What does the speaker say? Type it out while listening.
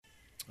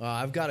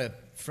I've got a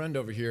friend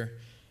over here,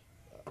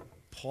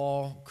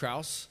 Paul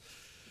Kraus.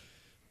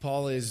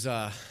 Paul is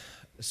a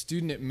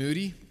student at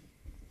Moody,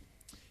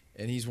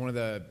 and he's one of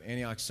the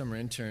Antioch summer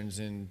interns,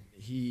 and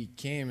he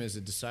came as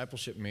a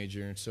discipleship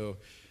major, and so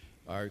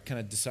our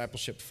kind of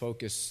discipleship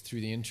focus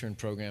through the intern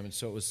program, and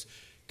so it was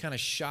kind of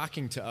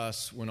shocking to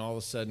us when all of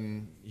a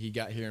sudden he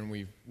got here and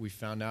we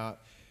found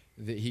out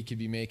that he could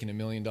be making $1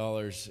 million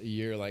a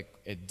year, like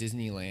at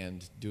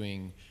Disneyland,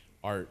 doing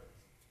art.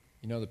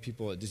 You know, the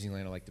people at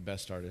Disneyland are like the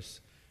best artists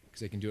because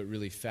they can do it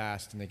really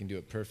fast and they can do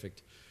it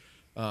perfect.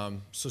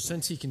 So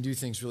since he can do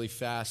things really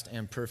fast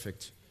and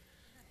perfect,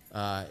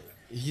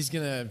 he's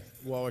going to,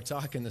 while we're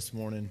talking this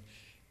morning,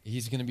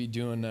 he's going to be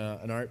doing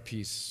an art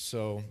piece.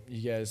 So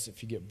you guys,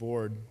 if you get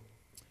bored,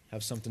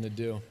 have something to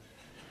do.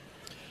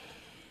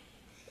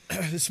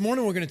 This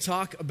morning we're going to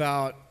talk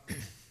about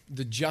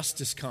the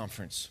Justice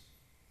Conference,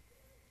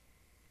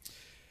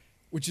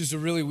 which is a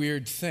really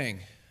weird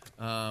thing.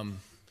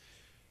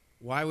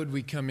 Why would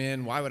I come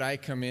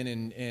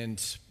in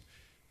and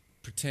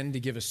pretend to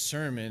give a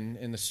sermon,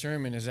 and the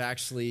sermon is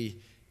actually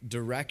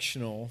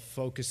directional,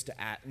 focused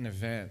at an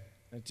event?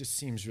 That just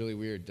seems really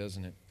weird,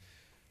 doesn't it?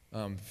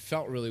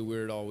 Felt really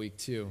weird all week,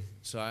 too.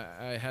 So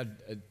I had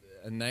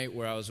a night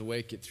where I was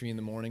awake at 3 in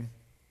the morning.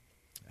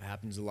 It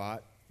happens a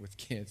lot with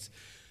kids.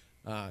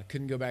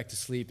 Couldn't go back to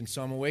sleep, and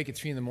so I'm awake at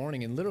 3 in the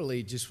morning and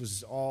literally just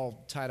was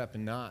all tied up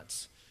in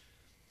knots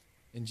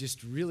and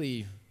just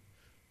really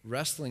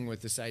wrestling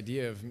with this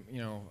idea of, it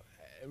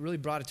really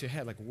brought it to a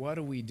head. Like, what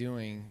are we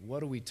doing?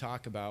 What do we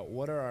talk about?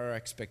 What are our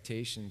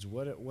expectations?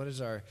 What is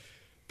our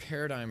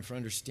paradigm for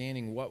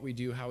understanding what we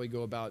do, how we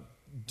go about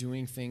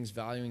doing things,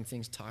 valuing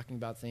things, talking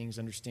about things,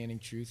 understanding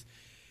truth?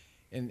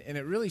 And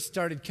it really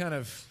started kind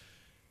of,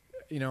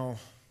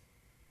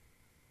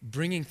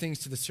 bringing things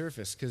to the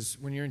surface, because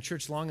when you're in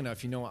church long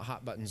enough, you know what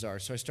hot buttons are.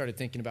 So I started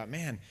thinking about,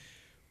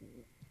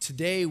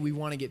 today we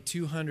want to get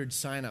 200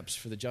 signups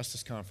for the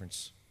Justice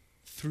Conference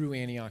through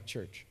Antioch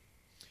Church.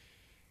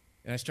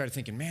 And I started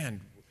thinking,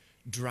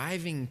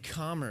 driving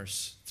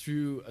commerce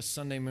through a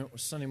Sunday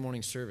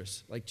morning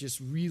service, just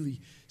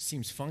really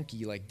seems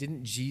funky.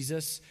 Didn't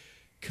Jesus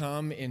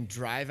come and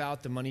drive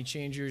out the money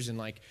changers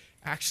and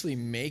actually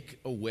make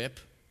a whip?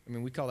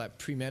 We call that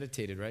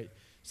premeditated, right?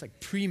 It's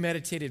like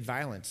premeditated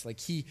violence.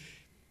 He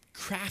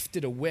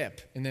crafted a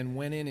whip and then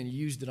went in and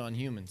used it on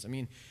humans.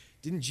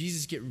 Didn't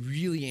Jesus get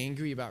really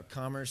angry about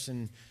commerce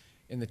in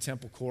the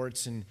temple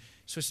courts? And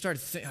so I started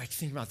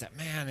thinking about that,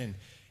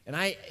 and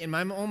I, in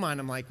my own mind,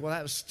 I'm like, well,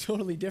 that was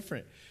totally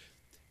different.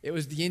 It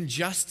was the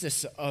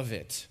injustice of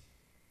it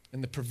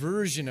and the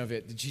perversion of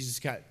it that Jesus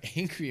got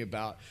angry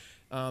about.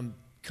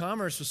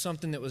 Commerce was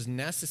something that was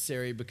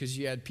necessary because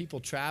you had people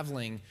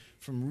traveling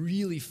from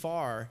really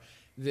far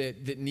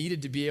that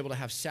needed to be able to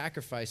have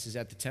sacrifices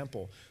at the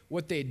temple.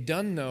 What they'd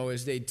done, though,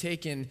 is they'd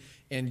taken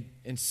and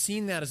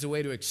seen that as a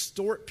way to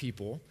extort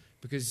people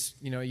because,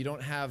 you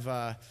don't have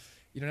a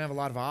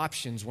lot of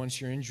options once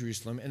you're in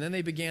Jerusalem. And then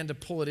they began to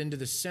pull it into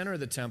the center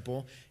of the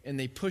temple, and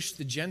they pushed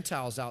the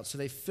Gentiles out. So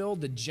they filled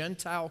the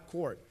Gentile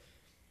court,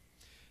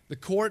 the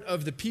court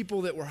of the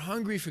people that were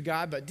hungry for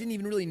God but didn't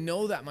even really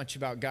know that much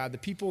about God, the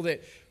people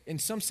that, in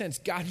some sense,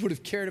 God would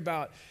have cared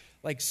about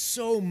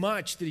so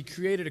much that he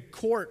created a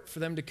court for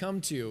them to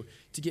come to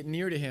get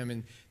near to him.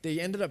 And they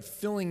ended up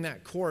filling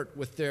that court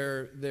with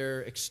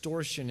their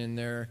extortion and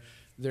their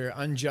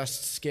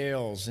unjust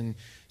scales. And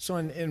so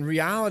in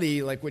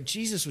reality, what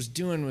Jesus was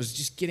doing was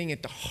just getting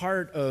at the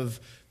heart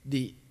of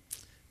the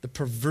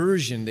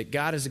perversion that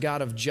God is a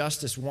God of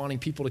justice, wanting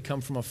people to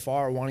come from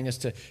afar, wanting us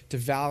to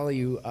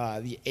value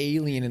the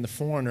alien and the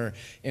foreigner.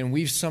 And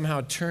we've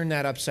somehow turned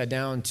that upside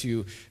down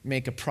to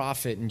make a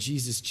profit. And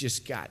Jesus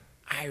just got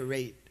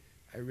irate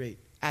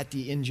at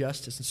the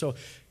injustice. And so in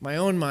my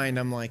own mind,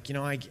 I'm like,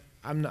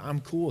 I'm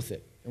cool with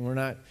it. And we're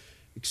not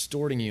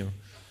extorting you.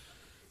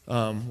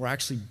 We're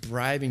actually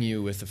bribing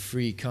you with a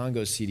free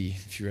Congo CD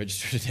if you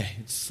register today.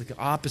 It's the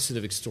opposite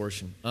of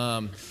extortion.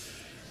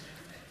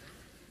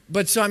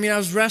 But so, I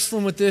was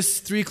wrestling with this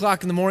 3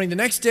 o'clock in the morning. The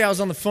next day I was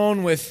on the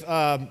phone with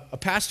a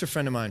pastor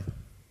friend of mine.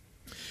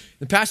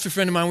 The pastor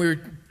friend of mine, we were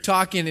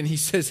talking, and he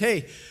says,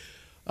 hey,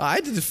 I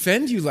had to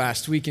defend you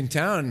last week in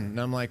town. And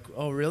I'm like,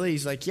 oh, really?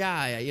 He's like,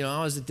 yeah,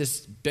 I was at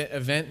this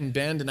event in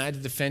Bend, and I had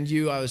to defend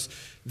you. I was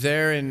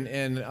there,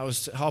 and I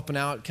was helping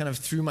out kind of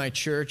through my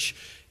church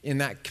in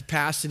that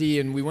capacity.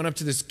 And we went up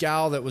to this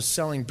gal that was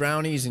selling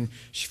brownies, and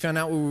she found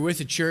out we were with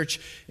a church,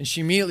 and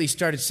she immediately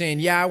started saying,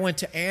 yeah, I went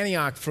to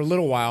Antioch for a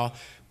little while,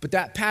 but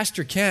that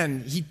Pastor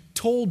Ken, he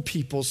told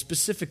people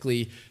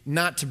specifically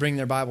not to bring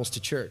their Bibles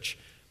to church.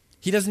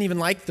 He doesn't even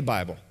like the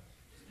Bible.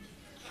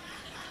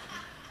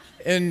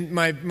 And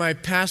my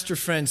pastor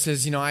friend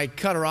says, I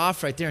cut her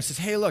off right there and says,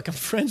 hey, look, I'm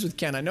friends with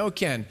Ken. I know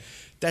Ken.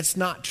 That's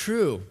not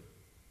true.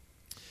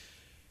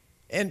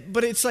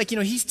 But it's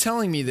he's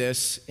telling me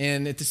this,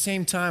 and at the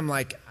same time,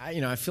 I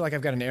feel like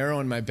I've got an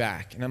arrow in my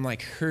back, and I'm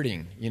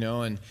hurting,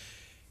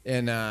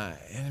 and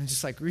I'm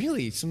just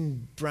really?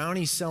 Some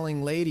brownie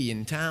selling lady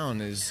in town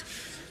is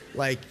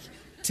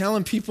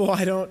telling people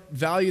I don't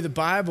value the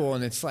Bible,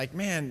 and it's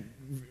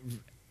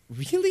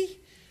really?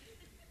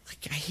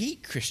 Like, I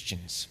hate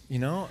Christians, you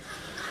know?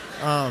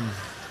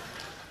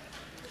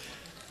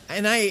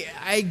 And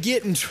I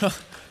get in trouble.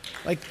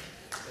 Like,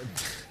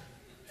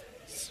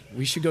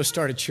 we should go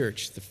start a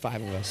church, the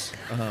 5 of us.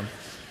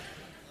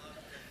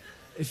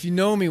 If you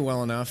know me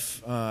well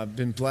enough,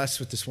 been blessed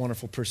with this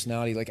wonderful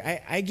personality, like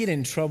I get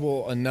in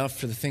trouble enough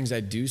for the things I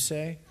do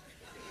say.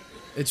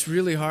 It's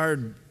really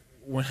hard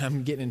when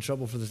I'm getting in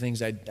trouble for the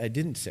things I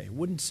didn't say,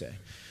 wouldn't say.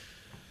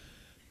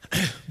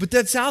 But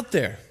that's out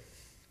there.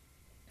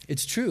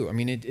 It's true. I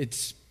mean,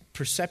 it's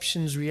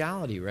perception's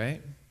reality,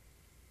 right?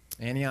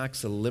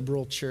 Antioch's a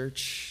liberal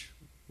church.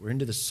 We're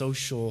into the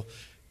social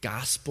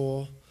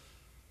gospel.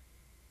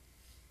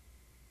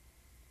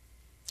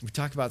 We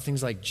talk about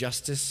things like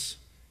justice,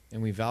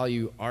 and we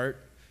value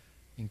art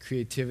and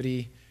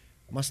creativity.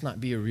 Must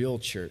not be a real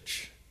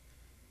church.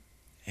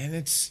 And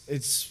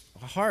it's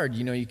hard,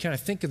 you know, you kind of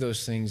think of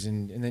those things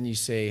and then you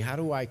say, how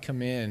do I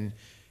come in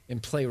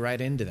and play right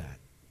into that?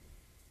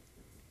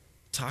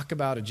 Talk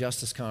about a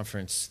justice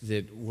conference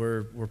that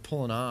we're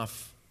pulling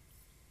off.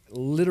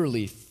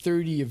 Literally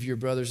 30 of your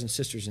brothers and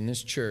sisters in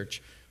this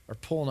church are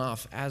pulling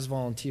off as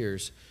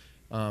volunteers,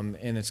 and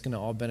it's going to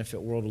all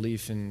benefit World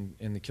Relief in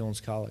the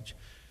Killins College.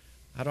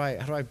 How do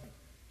I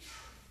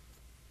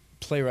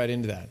play right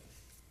into that?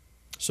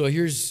 So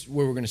here's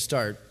where we're going to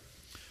start.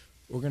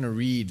 We're going to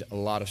read a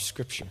lot of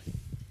Scripture.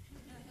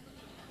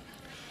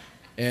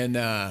 And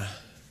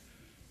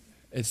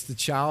it's the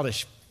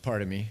childish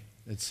part of me.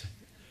 It's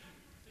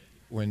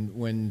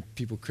when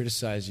people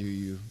criticize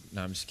you.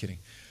 No, I'm just kidding.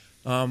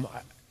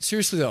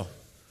 Seriously, though,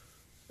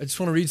 I just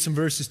want to read some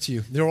verses to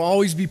you. There will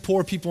always be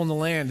poor people in the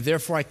land.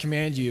 Therefore, I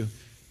command you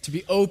to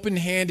be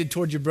open-handed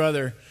toward your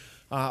brother,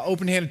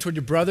 open-handed toward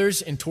your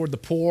brothers and toward the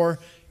poor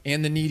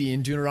and the needy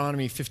in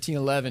Deuteronomy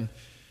 15:11.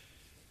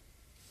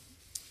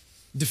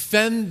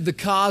 Defend the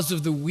cause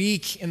of the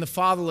weak and the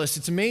fatherless.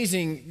 It's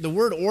amazing. The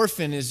word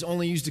orphan is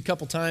only used a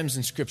couple times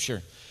in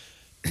Scripture.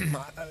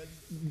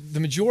 The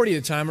majority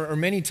of the time, or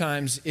many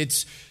times,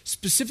 it's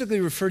specifically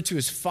referred to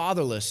as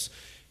fatherless.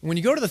 When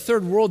you go to the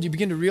third world, you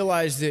begin to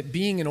realize that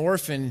being an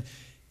orphan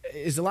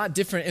is a lot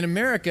different. In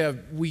America,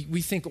 we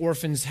think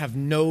orphans have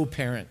no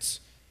parents.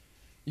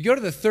 You go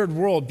to the third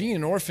world, being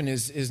an orphan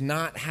is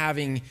not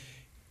having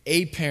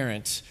a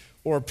parent,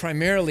 or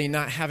primarily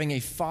not having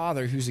a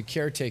father who's a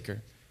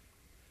caretaker.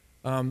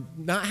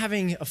 Not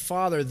having a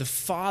father, the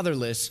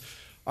fatherless,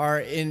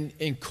 are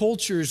in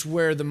cultures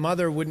where the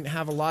mother wouldn't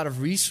have a lot of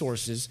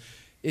resources,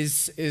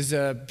 is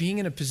being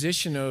in a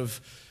position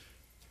of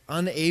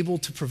unable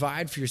to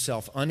provide for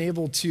yourself,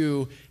 unable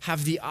to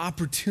have the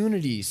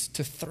opportunities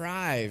to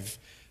thrive,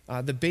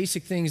 the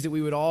basic things that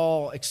we would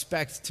all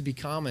expect to be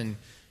common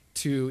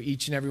to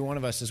each and every one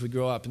of us as we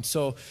grow up. And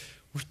so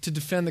we're to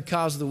defend the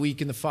cause of the weak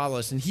and the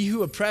fatherless. And he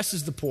who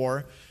oppresses the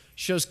poor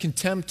shows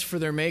contempt for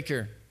their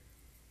maker.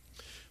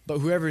 But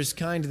whoever is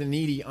kind to the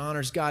needy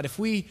honors God. If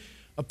we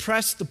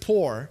oppress the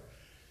poor,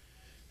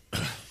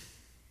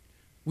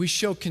 we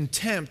show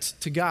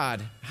contempt to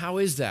God. How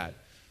is that?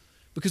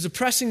 Because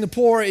oppressing the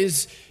poor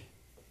is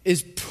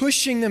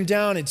pushing them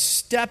down. It's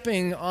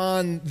stepping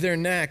on their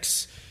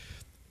necks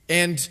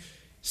and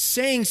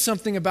saying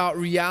something about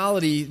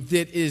reality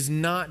that is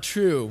not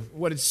true.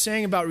 What it's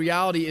saying about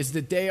reality is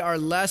that they are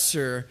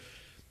lesser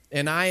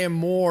and I am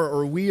more,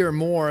 or we are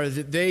more,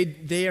 that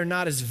they are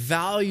not as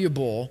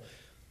valuable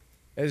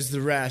as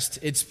the rest.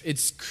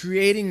 It's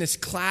creating this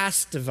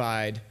class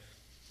divide,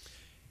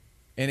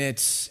 and it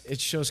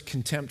shows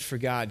contempt for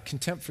God.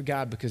 Contempt for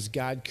God because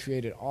God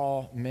created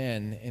all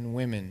men and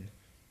women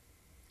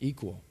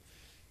equal.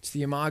 It's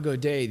the Imago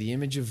Dei, the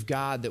image of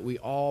God that we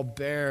all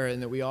bear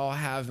and that we all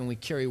have and we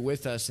carry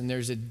with us, and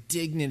there's a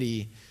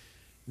dignity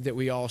that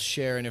we all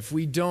share. And if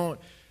we don't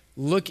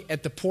look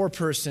at the poor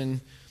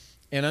person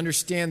and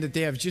understand that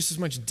they have just as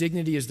much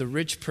dignity as the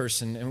rich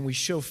person, and we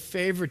show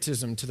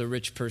favoritism to the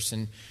rich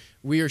person,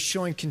 we are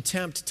showing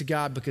contempt to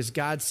God because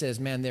God says,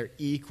 man, they're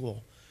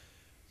equal.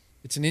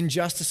 It's an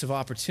injustice of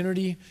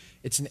opportunity.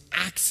 It's an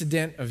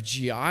accident of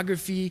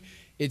geography.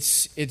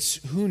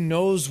 It's who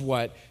knows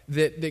what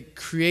that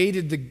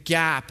created the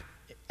gap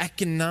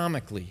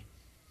economically.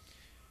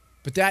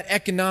 But that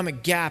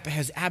economic gap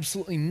has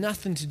absolutely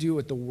nothing to do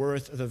with the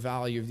worth or the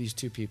value of these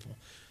two people.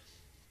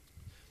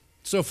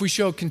 So if we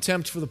show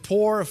contempt for the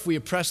poor, if we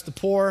oppress the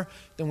poor,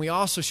 then we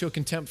also show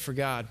contempt for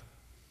God.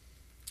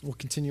 We'll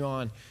continue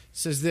on. It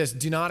says this,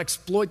 do not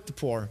exploit the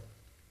poor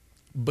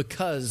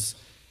because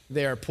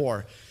they are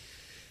poor.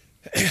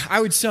 I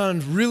would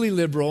sound really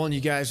liberal, and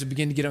you guys would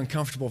begin to get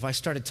uncomfortable if I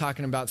started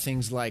talking about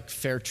things like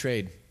fair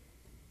trade.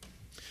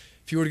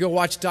 If you were to go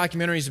watch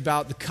documentaries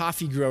about the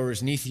coffee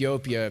growers in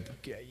Ethiopia,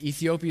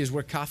 Ethiopia is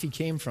where coffee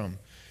came from. And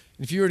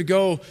if you were to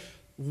go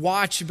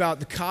watch about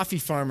the coffee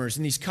farmers,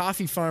 and these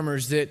coffee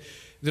farmers that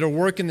are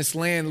working this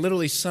land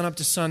literally sun up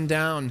to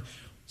sundown,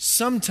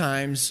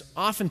 sometimes,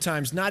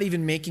 oftentimes, not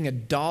even making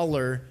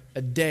 $1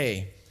 a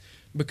day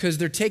because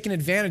they're taken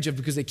advantage of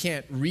because they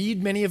can't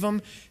read, many of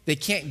them. They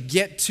can't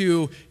get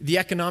to the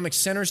economic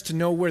centers to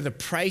know where the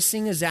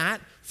pricing is at,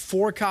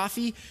 for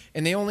coffee,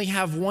 and they only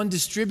have one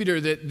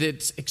distributor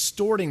that's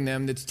extorting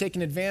them, that's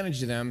taking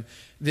advantage of them,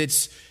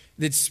 that's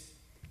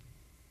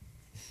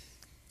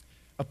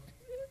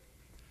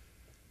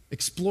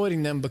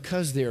exploiting them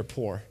because they're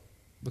poor,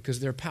 because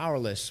they're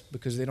powerless,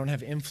 because they don't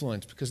have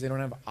influence, because they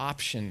don't have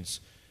options.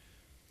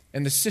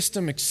 And the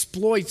system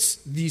exploits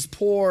these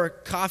poor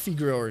coffee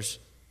growers.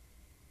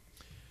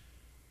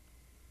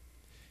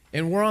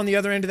 And we're on the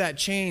other end of that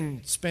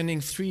chain spending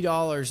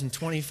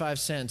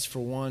 $3.25 for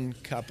one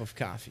cup of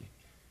coffee.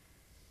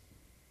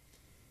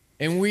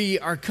 And we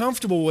are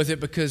comfortable with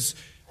it because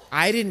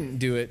I didn't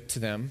do it to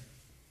them.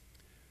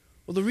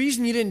 Well, the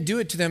reason you didn't do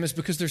it to them is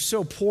because they're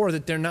so poor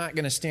that they're not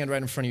going to stand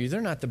right in front of you.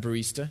 They're not the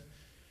barista.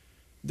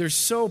 They're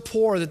so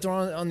poor that they're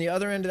on the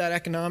other end of that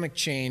economic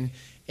chain.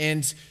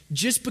 And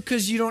just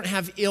because you don't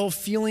have ill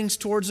feelings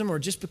towards them, or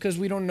just because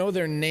we don't know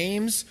their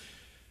names,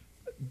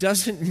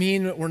 doesn't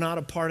mean that we're not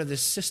a part of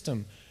this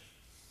system.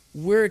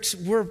 We're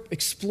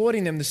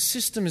exploiting them. The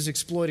system is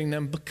exploiting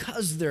them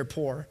because they're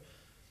poor.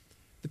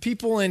 The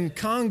people in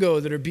Congo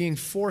that are being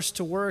forced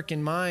to work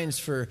in mines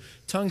for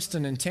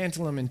tungsten and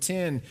tantalum and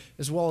tin,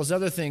 as well as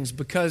other things,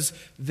 because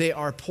they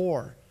are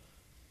poor.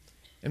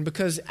 And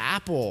because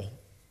Apple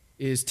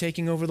is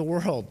taking over the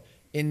world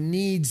and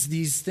needs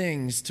these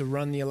things to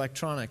run the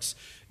electronics.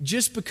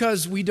 Just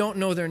because we don't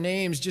know their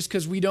names, just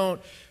because we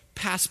don't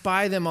pass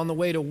by them on the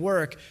way to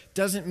work,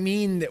 doesn't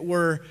mean that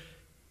we're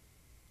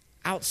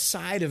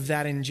outside of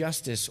that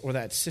injustice or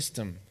that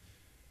system.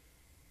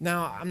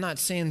 Now, I'm not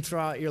saying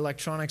throw out your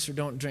electronics or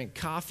don't drink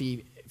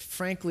coffee.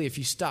 Frankly, if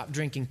you stop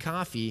drinking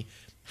coffee,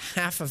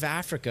 half of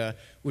Africa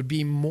would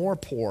be more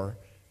poor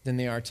than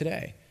they are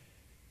today.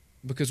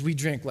 Because we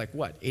drink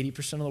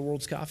 80% of the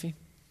world's coffee?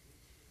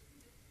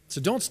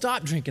 So don't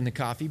stop drinking the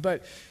coffee,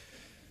 but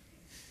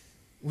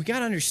we got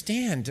to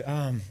understand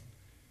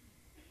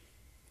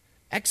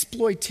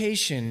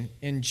exploitation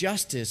and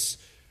justice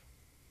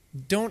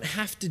don't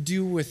have to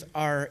do with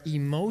our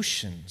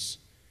emotions.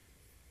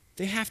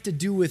 They have to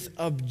do with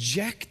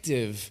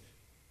objective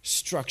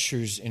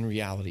structures and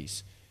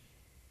realities.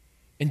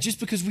 And just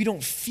because we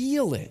don't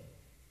feel it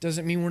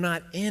doesn't mean we're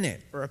not in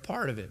it or a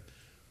part of it.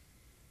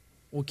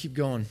 We'll keep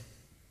going.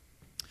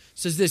 It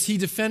says this, he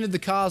defended the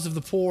cause of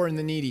the poor and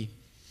the needy.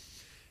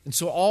 And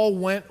so all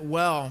went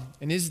well.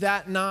 And is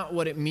that not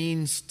what it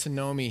means to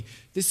know me?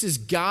 This is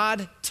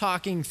God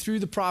talking through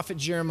the prophet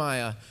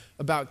Jeremiah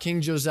about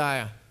King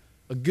Josiah,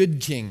 a good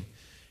king.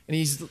 And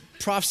he's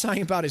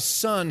prophesying about his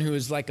son who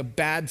is like a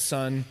bad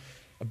son,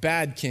 a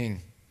bad king.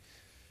 And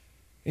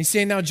he's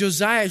saying, now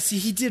Josiah, see,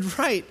 he did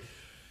right.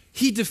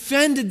 He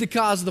defended the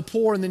cause of the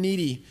poor and the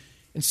needy.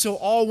 And so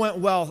all went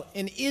well.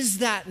 And is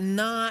that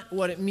not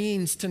what it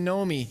means to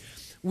know me?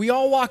 We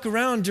all walk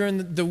around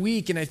during the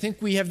week, and I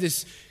think we have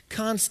this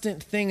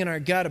constant thing in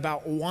our gut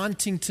about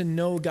wanting to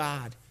know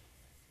God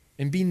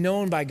and be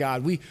known by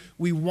God.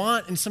 We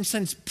want, in some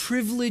sense,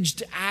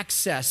 privileged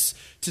access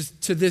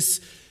to this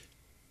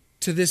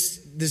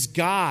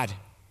God.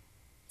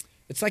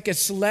 It's like a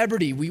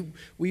celebrity.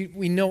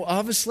 We know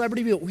of a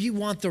celebrity, but we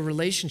want the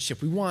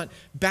relationship. We want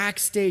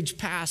backstage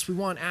pass. We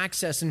want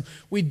access. And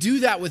we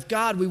do that with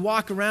God. We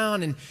walk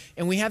around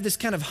and we have this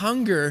kind of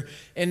hunger,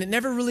 and it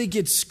never really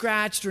gets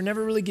scratched or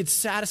never really gets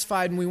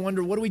satisfied, and we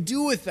wonder, what do we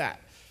do with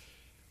that?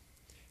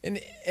 And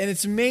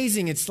it's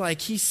amazing. It's like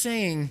he's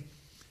saying,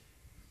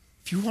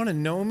 if you want to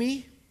know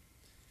me,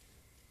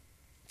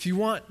 if you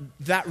want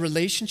that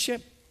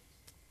relationship,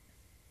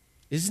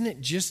 isn't it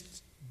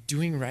just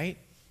doing right?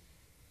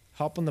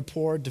 Helping the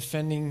poor,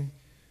 defending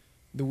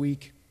the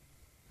weak.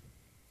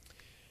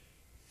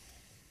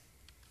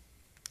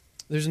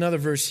 There's another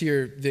verse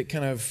here that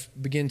kind of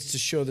begins to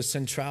show the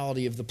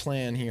centrality of the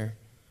plan here.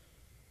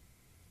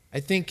 I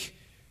think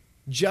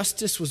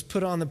justice was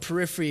put on the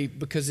periphery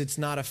because it's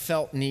not a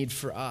felt need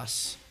for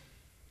us.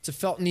 It's a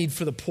felt need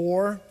for the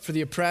poor, for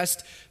the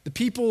oppressed. The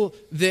people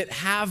that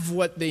have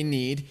what they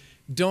need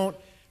don't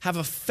have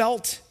a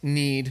felt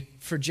need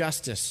for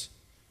justice.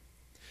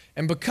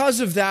 And because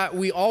of that,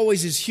 we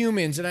always as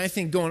humans, and I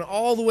think going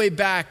all the way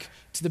back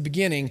to the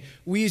beginning,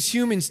 we as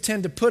humans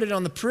tend to put it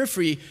on the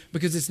periphery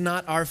because it's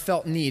not our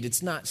felt need.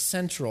 It's not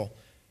central.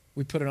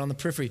 We put it on the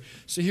periphery.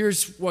 So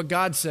here's what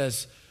God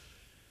says.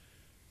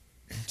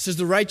 It says,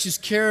 the righteous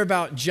care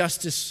about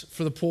justice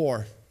for the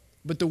poor,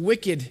 but the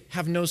wicked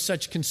have no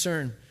such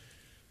concern.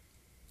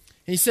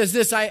 And he says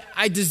this,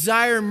 I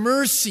desire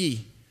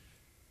mercy,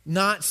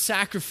 not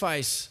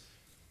sacrifice.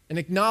 An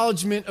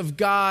acknowledgement of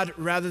God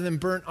rather than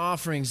burnt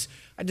offerings.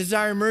 I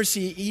desire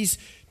mercy.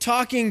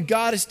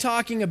 God is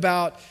talking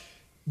about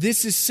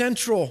this is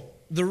central.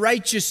 The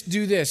righteous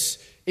do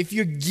this. If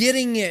you're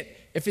getting it,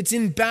 if it's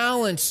in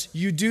balance,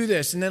 you do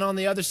this. And then on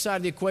the other side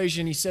of the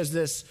equation, he says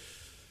this.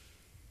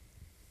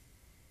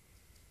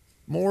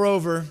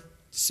 Moreover,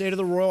 say to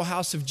the royal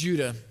house of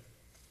Judah,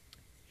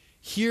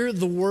 hear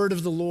the word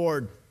of the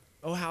Lord,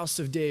 O house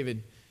of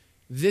David.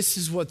 This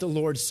is what the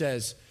Lord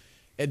says.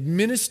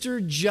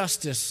 Administer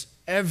justice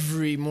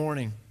every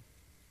morning.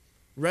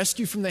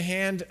 Rescue from the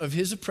hand of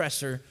his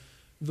oppressor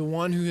the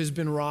one who has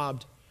been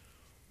robbed.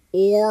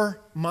 or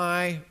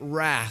my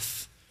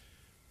wrath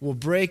will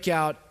break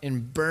out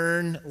and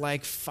burn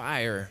like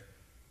fire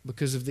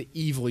because of the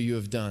evil you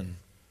have done.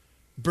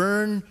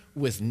 Burn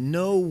with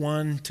no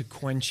one to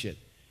quench it.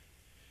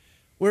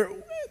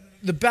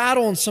 The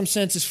battle, in some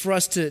sense, is for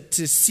us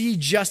to see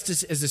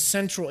justice as a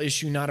central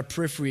issue, not a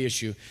periphery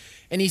issue.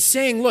 And he's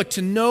saying, look,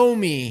 to know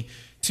me,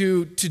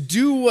 to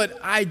do what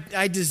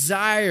I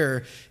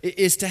desire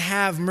is to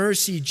have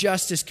mercy,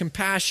 justice,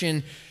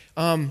 compassion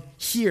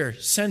here,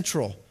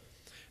 central.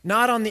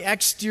 Not on the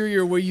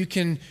exterior where you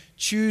can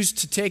choose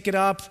to take it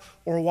up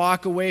or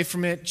walk away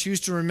from it,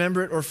 choose to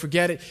remember it or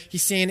forget it.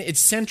 He's saying it's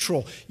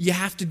central. You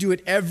have to do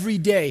it every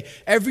day.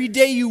 Every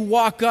day you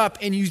walk up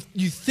and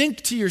you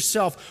think to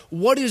yourself,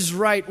 what is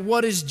right?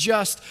 What is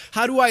just?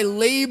 How do I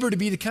labor to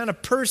be the kind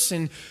of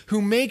person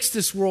who makes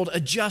this world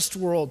a just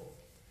world?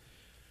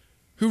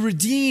 Who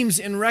redeems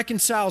and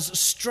reconciles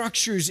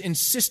structures and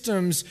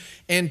systems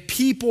and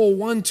people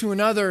one to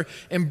another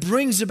and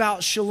brings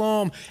about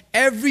shalom.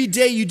 Every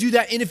day you do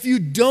that. And if you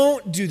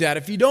don't do that,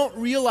 if you don't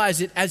realize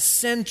it as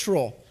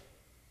central,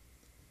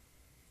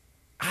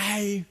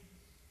 I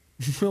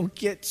will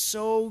get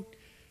so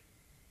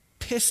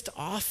pissed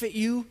off at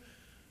you.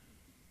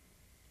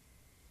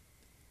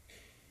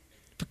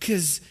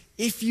 Because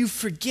if you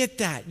forget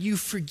that, you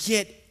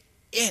forget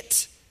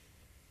it.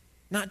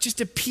 Not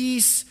just a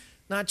piece,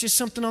 not just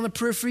something on the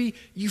periphery.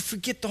 You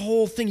forget the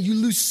whole thing. You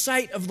lose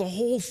sight of the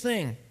whole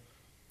thing.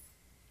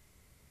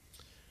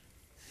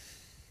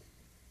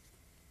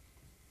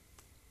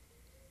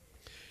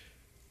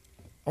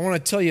 I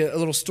want to tell you a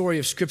little story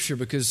of Scripture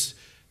because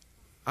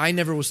I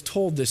never was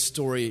told this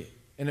story,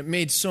 and it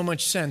made so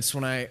much sense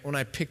when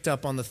I picked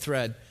up on the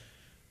thread.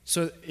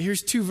 So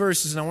here's 2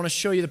 verses, and I want to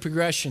show you the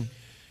progression.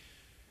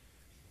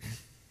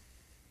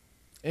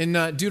 In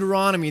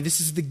Deuteronomy, this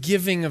is the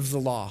giving of the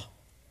law.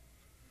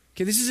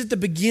 Okay, this is at the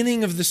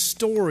beginning of the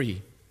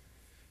story.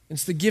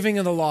 It's the giving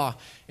of the law.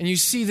 And you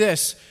see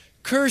this.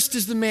 Cursed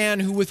is the man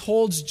who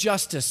withholds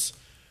justice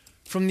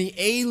from the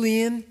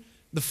alien,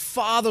 the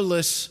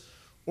fatherless,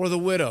 or the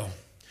widow.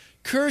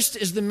 Cursed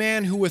is the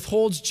man who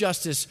withholds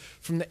justice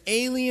from the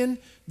alien,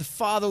 the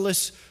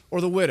fatherless, or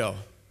the widow.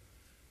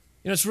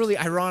 You know, it's really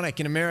ironic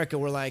in America.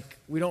 We're like,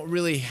 we don't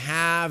really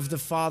have the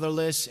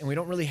fatherless and we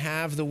don't really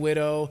have the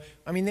widow.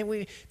 I mean,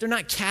 they're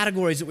not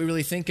categories that we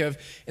really think of.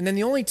 And then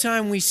the only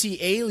time we see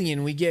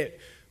alien, we get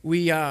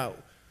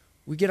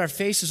our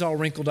faces all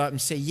wrinkled up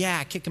and say,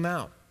 yeah, kick them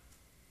out.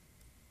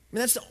 I mean,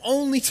 that's the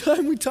only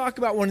time we talk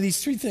about one of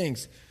these 3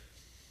 things.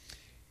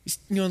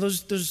 You know,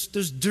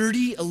 those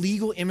dirty,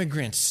 illegal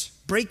immigrants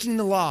breaking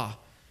the law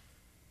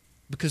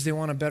because they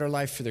want a better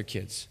life for their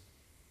kids,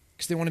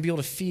 because they want to be able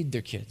to feed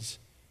their kids.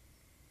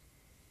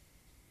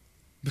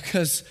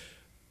 Because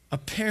a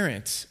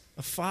parent,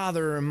 a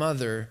father or a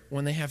mother,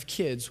 when they have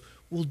kids,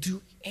 will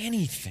do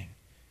anything,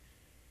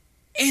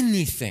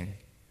 even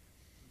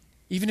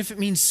if it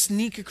means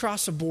sneak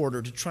across a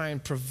border to try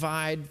and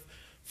provide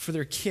for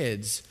their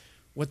kids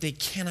what they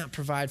cannot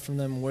provide from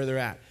them where they're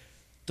at.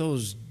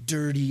 Those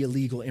dirty,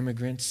 illegal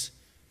immigrants.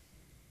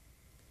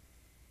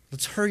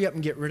 Let's hurry up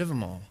and get rid of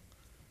them all.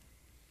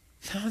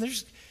 No,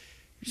 there's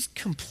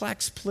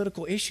complex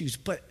political issues,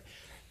 but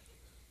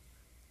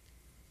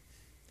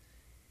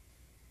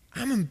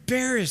I'm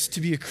embarrassed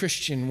to be a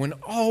Christian when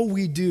all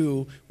we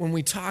do when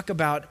we talk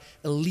about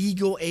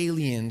illegal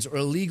aliens or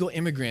illegal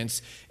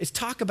immigrants is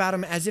talk about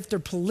them as if they're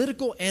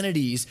political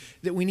entities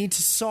that we need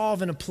to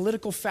solve in a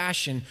political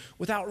fashion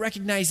without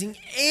recognizing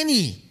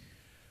any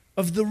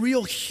of the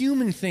real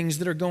human things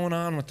that are going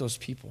on with those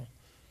people.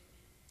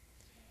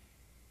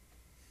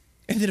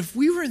 And that if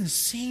we were in the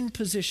same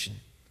position,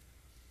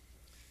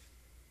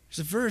 there's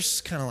a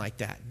verse kind of like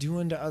that. Do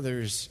unto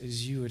others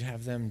as you would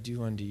have them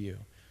do unto you.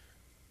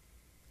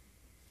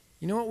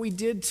 You know what we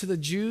did to the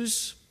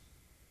Jews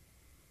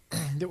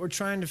that were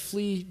trying to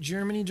flee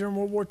Germany during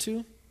World War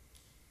II?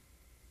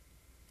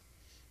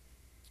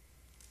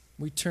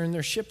 We turned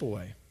their ship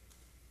away.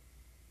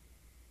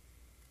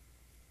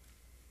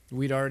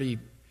 We'd already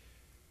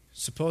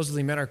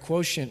supposedly met our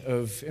quotient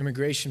of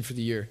immigration for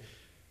the year.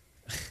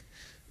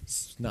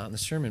 It's not in the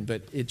sermon,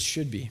 but it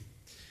should be.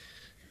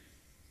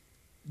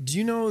 Do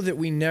you know that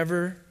we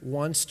never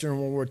once during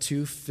World War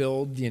II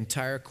filled the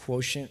entire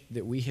quotient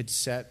that we had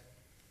set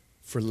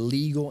for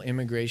legal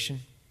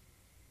immigration?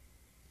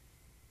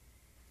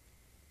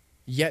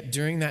 Yet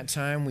during that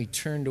time, we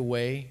turned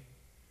away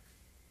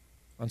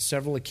on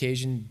several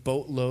occasions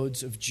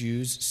boatloads of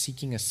Jews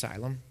seeking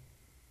asylum.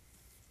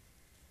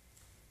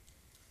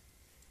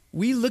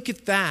 We look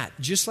at that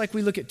just like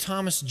we look at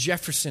Thomas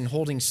Jefferson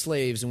holding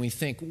slaves, and we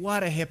think,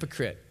 what a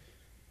hypocrite.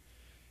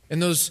 And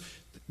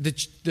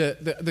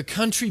the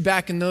country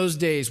back in those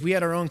days, we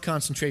had our own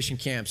concentration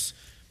camps.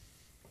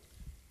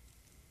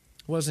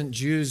 It wasn't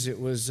Jews, it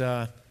was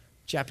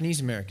Japanese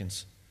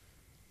Americans.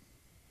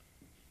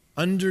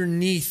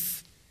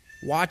 Underneath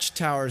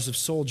watchtowers of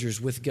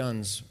soldiers with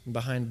guns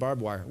behind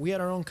barbed wire. We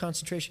had our own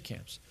concentration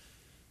camps.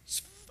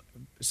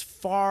 As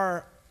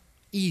far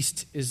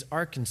east as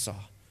Arkansas.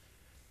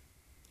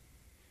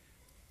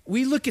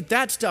 we look at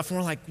that stuff and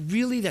we're like,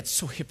 really? That's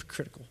so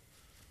hypocritical.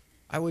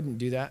 I wouldn't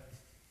do that.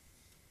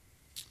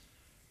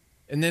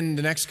 And then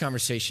the next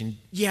conversation,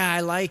 yeah,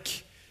 I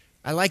like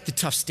the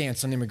tough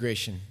stance on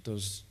immigration,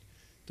 those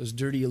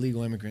dirty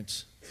illegal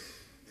immigrants.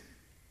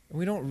 And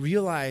we don't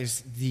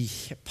realize the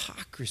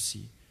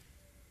hypocrisy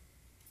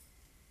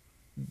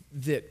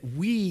that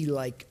we,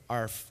 like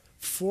our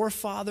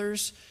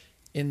forefathers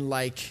and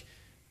like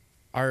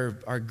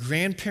our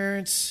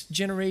grandparents'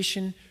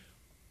 generation,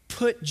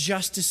 put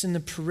justice in the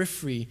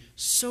periphery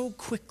so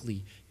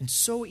quickly and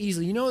so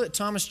easily. You know that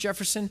Thomas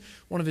Jefferson,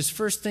 one of his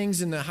first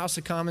things in the House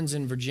of Commons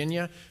in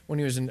Virginia when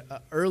he was an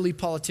early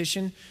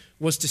politician,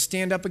 was to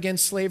stand up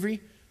against slavery.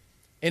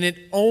 And it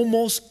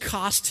almost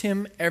cost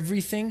him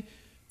everything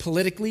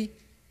politically.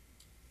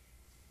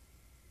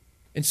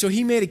 And so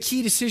he made a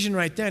key decision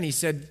right then. He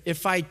said,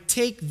 if I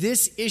take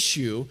this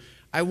issue,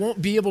 I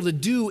won't be able to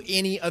do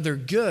any other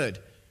good.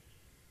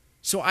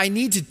 So I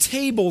need to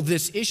table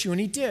this issue. And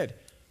he did.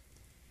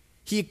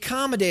 He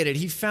accommodated.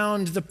 He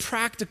found the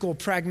practical,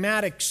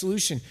 pragmatic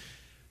solution.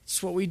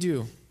 It's what we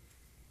do.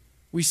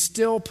 We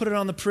still put it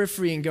on the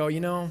periphery and go,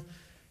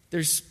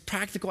 there's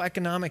practical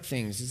economic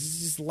things. It's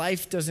just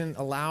life doesn't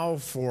allow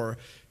for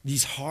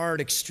these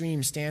hard,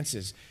 extreme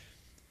stances.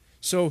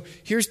 So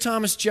here's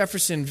Thomas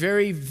Jefferson,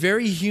 very,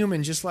 very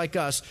human, just like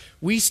us.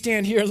 We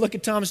stand here and look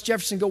at Thomas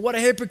Jefferson and go, what a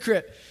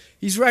hypocrite.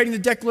 He's writing the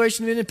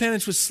Declaration of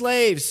Independence with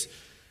slaves.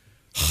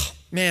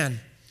 Man,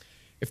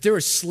 if there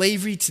was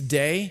slavery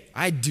today,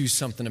 I'd do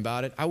something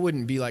about it. I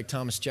wouldn't be like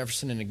Thomas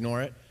Jefferson and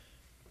ignore it.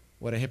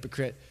 What a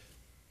hypocrite.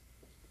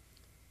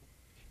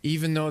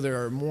 Even though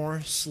there are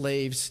more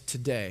slaves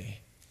today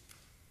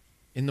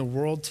in the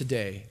world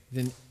today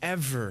than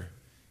ever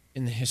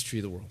in the history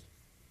of the world.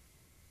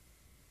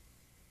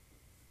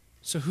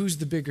 So who's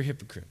the bigger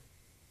hypocrite?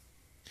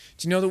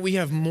 Do you know that we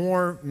have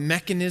more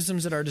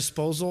mechanisms at our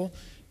disposal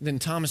than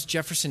Thomas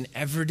Jefferson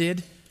ever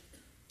did?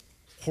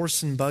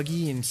 Horse and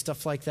buggy and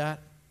stuff like that.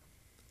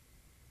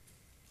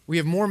 We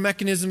have more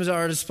mechanisms at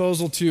our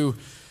disposal to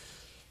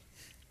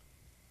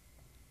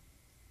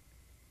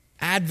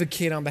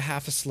advocate on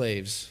behalf of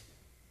slaves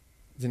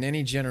than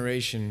any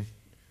generation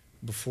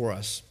before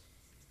us.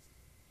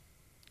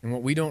 And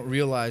what we don't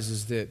realize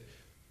is that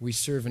we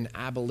serve an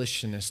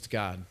abolitionist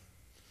God.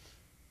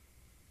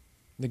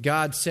 The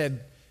God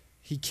said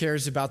he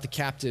cares about the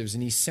captives,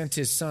 and he sent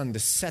his son to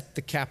set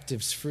the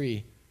captives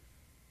free,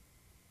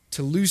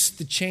 to loose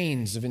the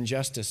chains of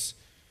injustice.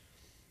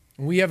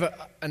 And we have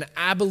an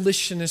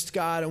abolitionist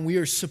God, and we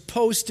are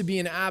supposed to be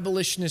an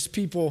abolitionist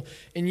people,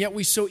 and yet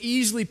we so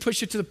easily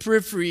push it to the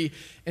periphery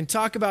and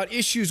talk about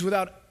issues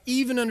without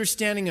even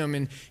understanding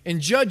them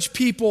and judge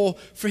people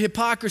for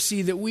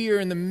hypocrisy that we are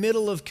in the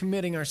middle of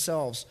committing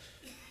ourselves.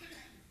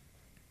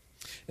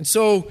 And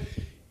so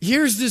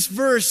here's this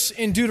verse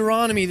in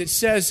Deuteronomy that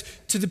says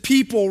to the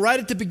people right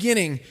at the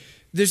beginning,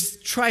 this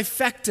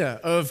trifecta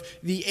of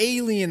the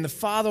alien, the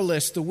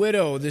fatherless, the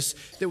widow, this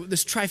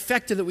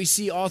trifecta that we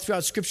see all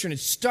throughout Scripture. And it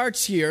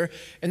starts here,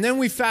 and then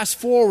we fast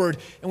forward,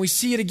 and we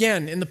see it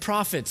again in the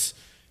prophets.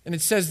 And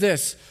it says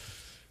this.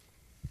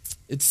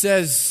 It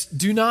says,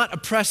 do not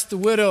oppress the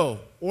widow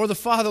or the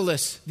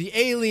fatherless, the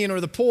alien or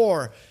the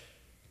poor.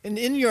 And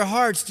in your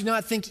hearts, do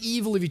not think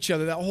evil of each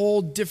other. That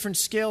whole different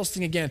scales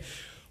thing again.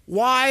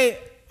 Why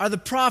are the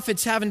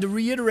prophets having to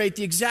reiterate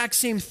the exact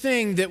same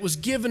thing that was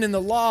given in the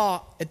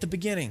law at the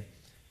beginning?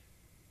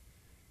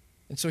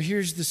 And so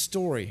here's the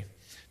story.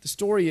 The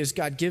story is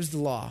God gives the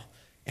law.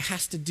 It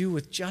has to do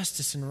with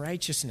justice and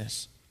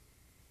righteousness.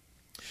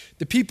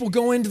 The people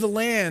go into the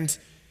land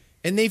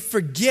and they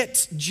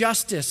forget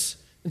justice.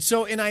 And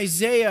so in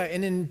Isaiah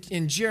and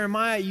in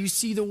Jeremiah, you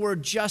see the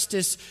word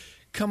justice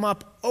come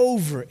up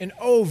over and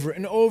over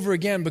and over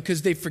again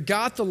because they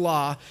forgot the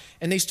law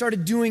and they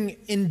started doing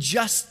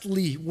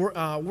unjustly,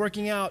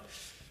 working out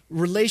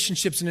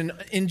relationships in an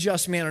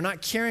unjust manner,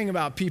 not caring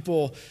about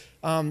people.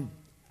 It's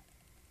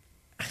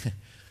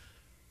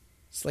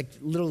like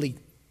literally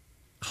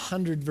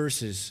 100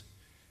 verses.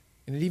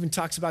 And it even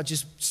talks about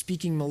just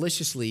speaking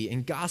maliciously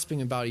and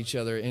gossiping about each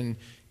other and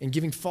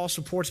giving false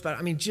reports about it.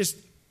 I mean, just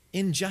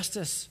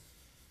injustice.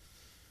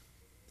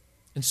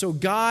 And so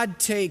God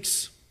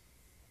takes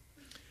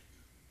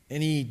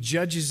and he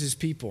judges his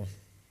people.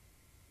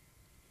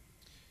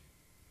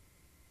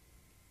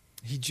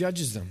 He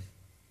judges them.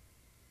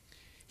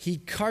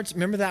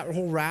 Remember that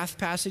whole wrath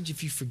passage?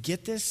 If you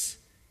forget this,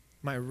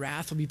 my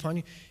wrath will be upon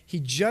you. He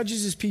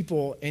judges his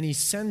people and he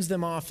sends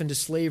them off into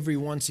slavery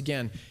once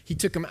again. He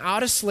took them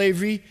out of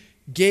slavery,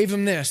 gave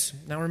them this.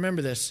 Now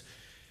remember this.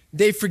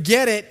 They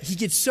forget it. He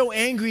gets so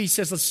angry, he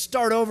says, let's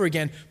start over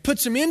again.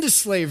 Puts them into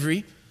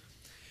slavery.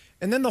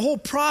 And then the whole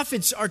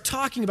prophets are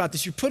talking about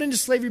this. You're put into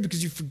slavery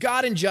because you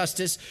forgot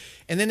injustice.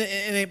 And then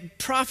it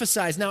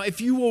prophesies. Now, if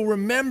you will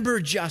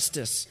remember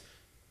justice,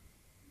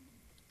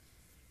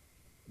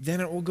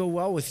 then it will go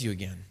well with you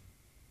again.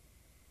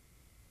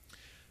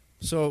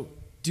 So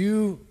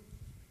do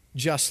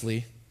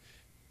justly.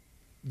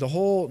 The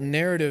whole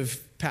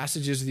narrative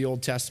passages of the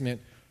Old Testament,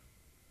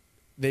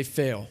 they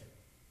fail.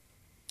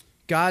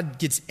 God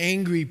gets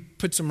angry,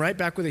 puts them right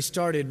back where they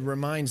started,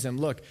 reminds them,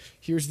 look,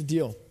 here's the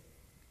deal.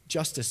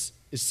 Justice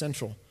is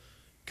central.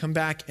 Come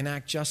back and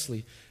act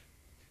justly.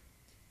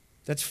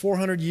 That's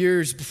 400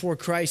 years before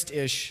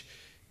Christ-ish.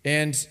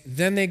 And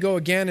then they go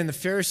again, and the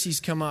Pharisees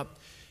come up,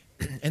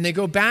 and they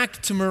go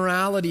back to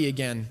morality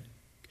again,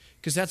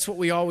 because that's what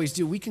we always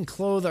do. We can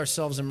clothe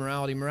ourselves in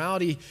morality.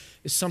 Morality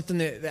is something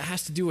that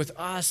has to do with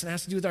us, and it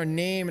has to do with our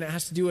name, and it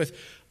has to do with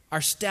our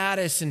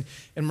status. And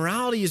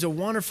morality is a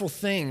wonderful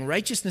thing.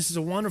 Righteousness is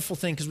a wonderful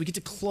thing because we get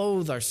to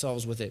clothe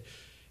ourselves with it.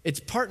 It's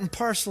part and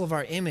parcel of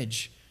our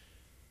image.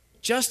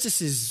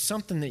 Justice is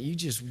something that you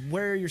just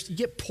wear. You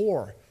get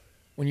poor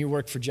when you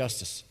work for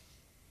justice.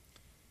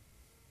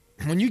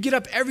 When you get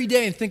up every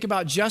day and think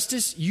about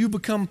justice, you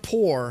become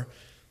poor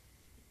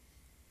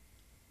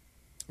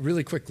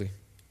really quickly.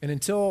 And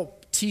until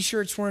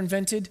t-shirts were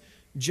invented,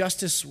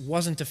 justice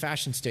wasn't a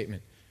fashion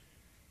statement.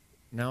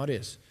 Now it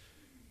is.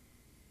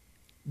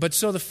 But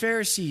so the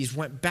Pharisees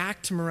went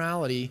back to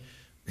morality.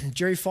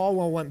 Jerry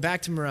Falwell went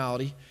back to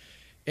morality.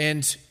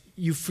 And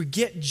you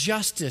forget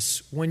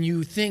justice when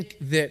you think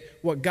that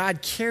what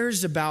God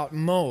cares about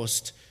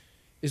most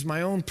is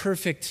my own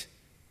perfection,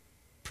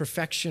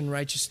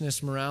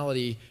 righteousness,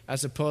 morality,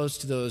 as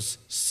opposed to those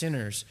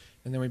sinners.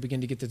 And then we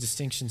begin to get the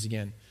distinctions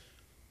again.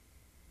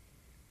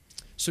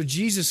 So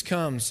Jesus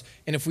comes,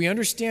 and if we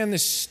understand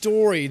this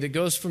story that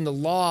goes from the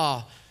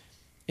law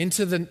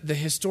into the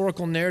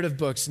historical narrative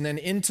books and then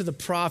into the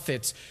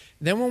prophets,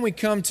 then when we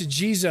come to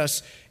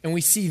Jesus and we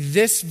see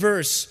this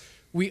verse,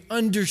 we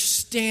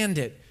understand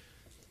it.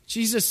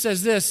 Jesus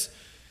says this,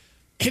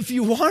 if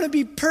you want to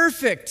be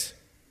perfect,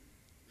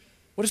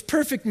 what does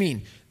perfect mean?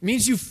 It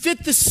means you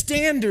fit the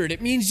standard.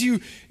 It means you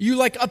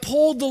like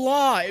uphold the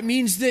law. It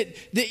means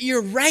that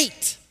you're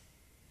right.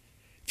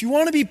 If you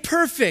want to be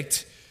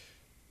perfect,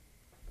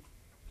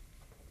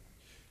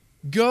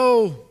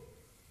 go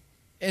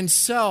and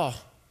sell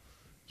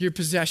your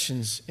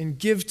possessions and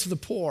give to the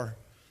poor,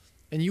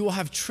 and you will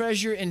have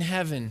treasure in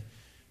heaven,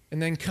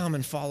 and then come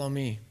and follow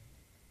me.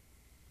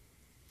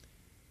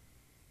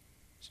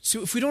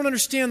 So if we don't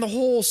understand the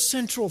whole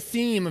central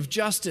theme of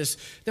justice,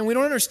 then we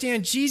don't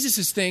understand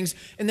Jesus' things,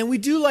 and then we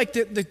do like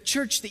the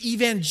church, the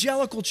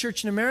evangelical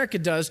church in America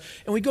does,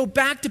 and we go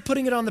back to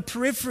putting it on the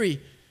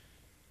periphery.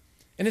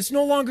 And it's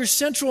no longer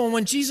central. And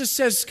when Jesus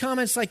says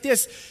comments like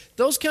this,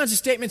 those kinds of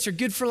statements are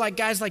good for like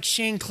guys like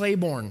Shane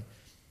Claiborne,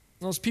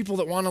 those people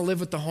that want to live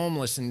with the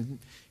homeless in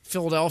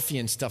Philadelphia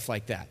and stuff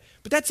like that.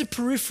 But that's a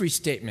periphery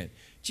statement.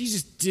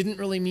 Jesus didn't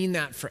really mean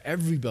that for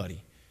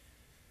everybody.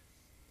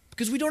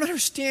 Because we don't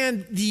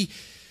understand the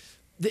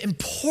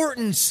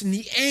importance and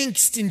the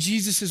angst in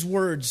Jesus'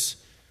 words.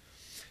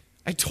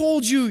 I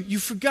told you, you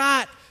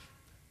forgot.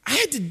 I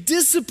had to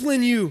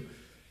discipline you.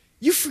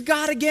 You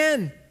forgot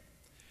again.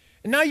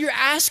 And now you're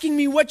asking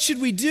me, what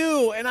should we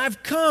do? And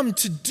I've come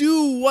to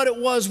do what it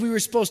was we were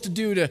supposed to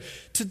do,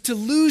 to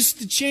loose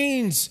the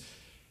chains,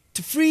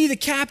 to free the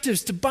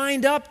captives, to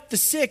bind up the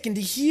sick, and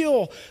to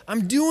heal.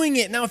 I'm doing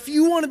it. Now, if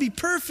you want to be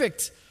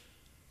perfect,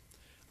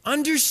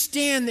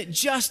 understand that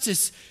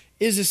justice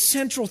is a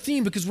central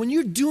theme, because when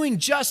you're doing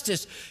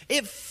justice,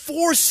 it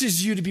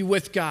forces you to be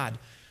with God.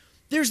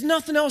 There's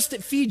nothing else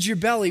that feeds your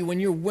belly when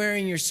you're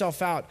wearing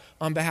yourself out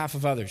on behalf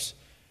of others.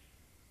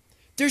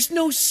 There's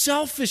no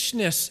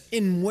selfishness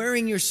in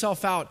wearing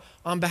yourself out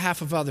on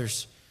behalf of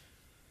others.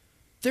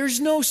 There's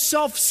no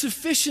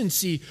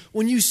self-sufficiency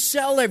when you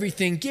sell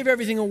everything, give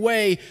everything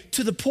away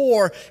to the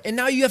poor, and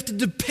now you have to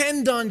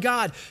depend on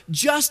God.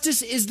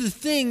 Justice is the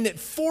thing that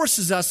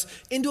forces us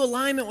into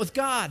alignment with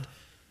God.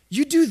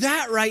 You do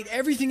that right,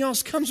 everything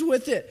else comes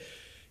with it.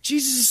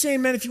 Jesus is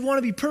saying, man, if you want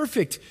to be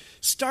perfect,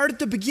 start at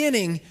the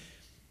beginning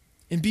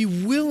and be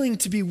willing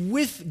to be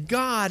with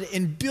God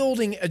in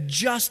building a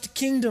just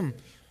kingdom.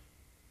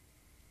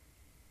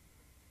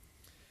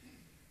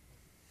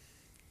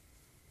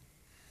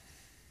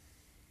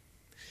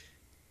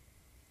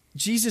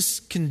 Jesus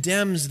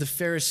condemns the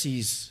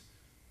Pharisees,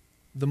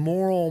 the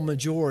moral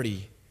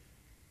majority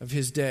of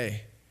his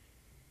day.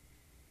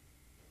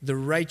 The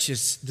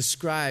righteous, the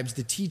scribes,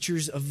 the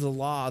teachers of the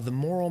law, the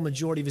moral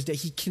majority of his day.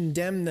 He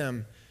condemned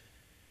them.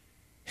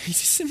 He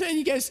said, man,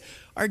 you guys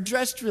are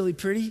dressed really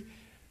pretty,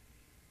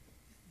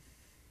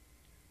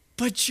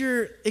 but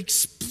you're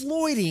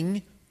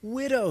exploiting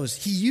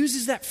widows. He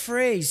uses that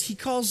phrase. He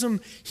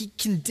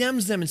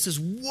condemns them and says,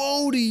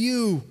 woe to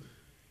you.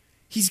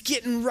 He's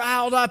getting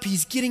riled up.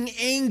 He's getting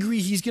angry.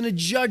 He's going to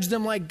judge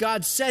them like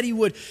God said he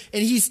would.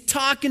 And he's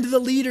talking to the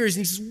leaders,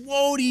 and he says,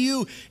 woe to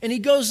you. And he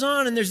goes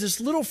on, and there's this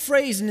little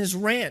phrase in his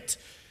rant.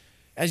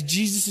 As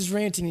Jesus is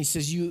ranting, he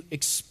says, you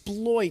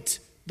exploit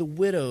the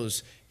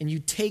widows, and you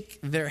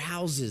take their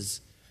houses.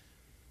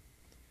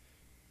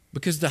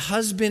 Because the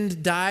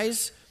husband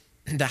dies,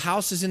 and the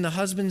house is in the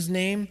husband's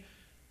name,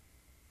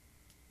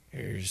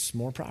 there's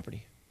more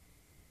property.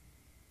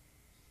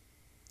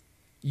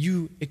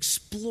 You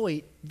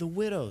exploit the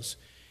widows.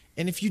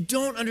 And if you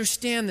don't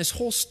understand this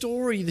whole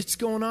story that's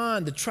going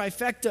on, the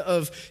trifecta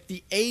of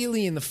the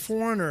alien, the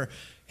foreigner,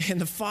 and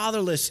the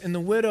fatherless, and the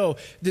widow,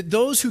 that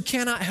those who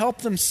cannot help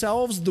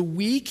themselves, the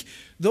weak,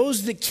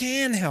 those that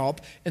can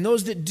help, and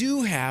those that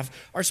do have,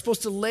 are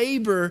supposed to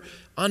labor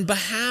on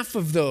behalf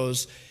of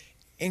those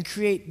and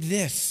create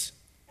this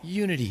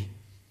unity,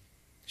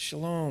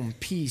 shalom,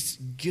 peace,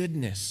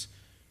 goodness,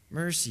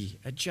 mercy,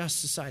 a just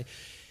society.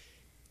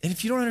 And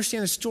if you don't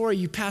understand the story,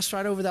 you pass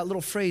right over that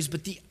little phrase,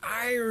 but the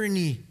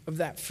irony of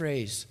that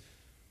phrase,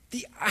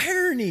 the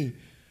irony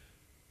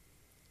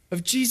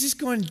of Jesus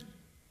going,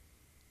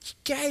 you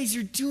guys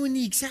are doing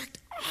the exact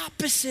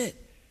opposite.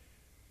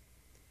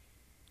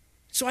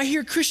 So I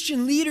hear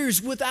Christian leaders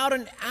without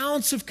an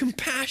ounce of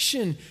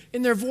compassion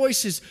in their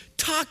voices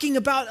talking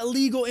about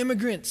illegal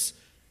immigrants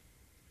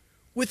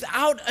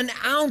without an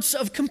ounce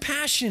of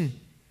compassion.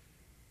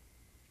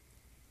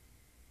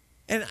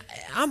 And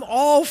I'm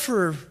all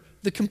for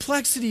the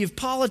complexity of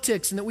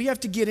politics and that we have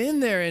to get in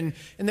there and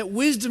that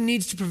wisdom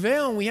needs to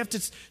prevail and we have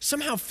to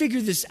somehow figure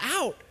this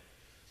out.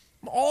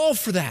 I'm all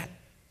for that.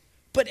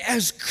 But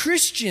as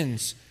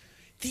Christians,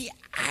 the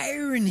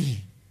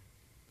irony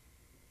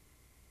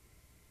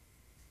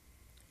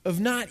of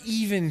not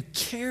even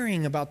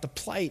caring about the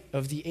plight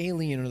of the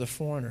alien or the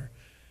foreigner.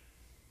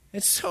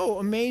 It's so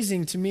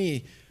amazing to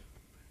me.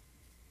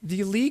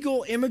 The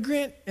illegal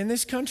immigrant in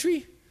this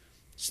country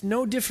is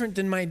no different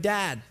than my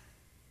dad.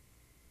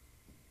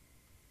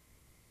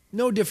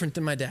 No different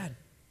than my dad.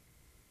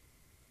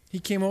 He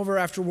came over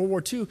after World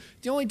War II.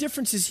 The only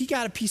difference is he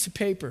got a piece of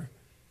paper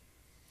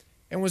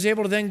and was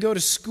able to then go to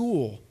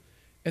school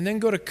and then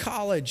go to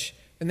college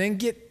and then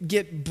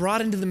get brought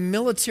into the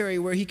military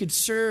where he could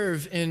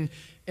serve and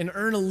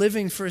earn a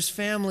living for his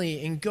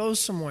family and go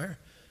somewhere.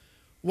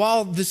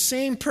 While the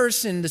same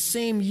person, the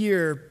same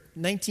year,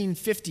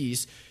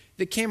 1950s,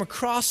 that came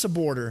across the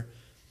border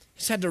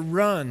has had to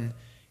run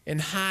and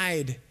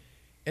hide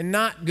and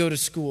not go to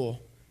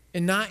school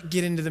and not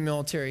get into the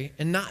military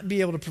and not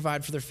be able to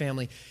provide for their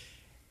family.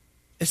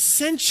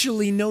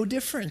 Essentially no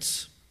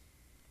difference.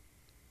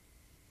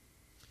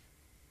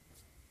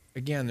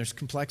 Again, there's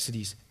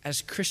complexities.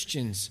 As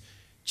Christians,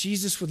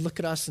 Jesus would look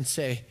at us and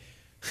say,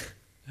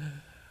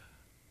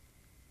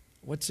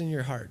 what's in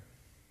your heart?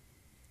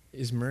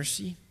 Is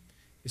mercy?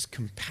 Is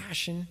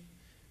compassion?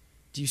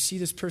 Do you see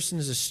this person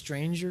as a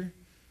stranger?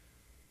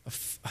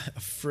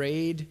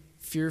 Afraid,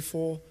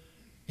 fearful,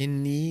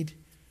 in need?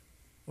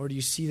 Or do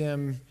you see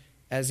them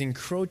as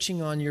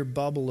encroaching on your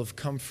bubble of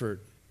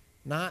comfort,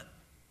 not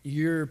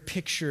your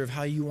picture of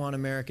how you want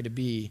America to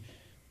be?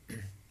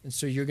 And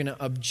so you're going to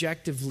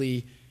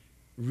objectively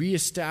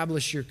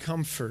reestablish your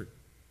comfort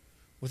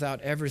without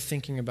ever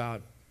thinking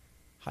about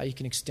how you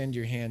can extend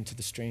your hand to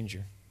the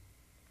stranger.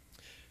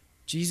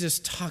 Jesus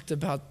talked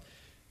about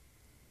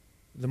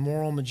the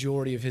moral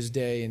majority of his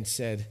day and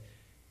said,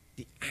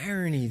 the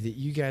irony that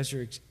you guys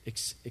are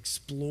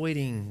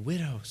exploiting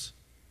widows.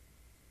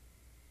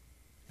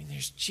 I mean,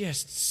 there's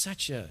just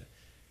such a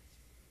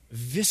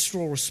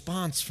visceral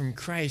response from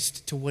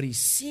Christ to what he's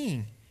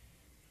seeing.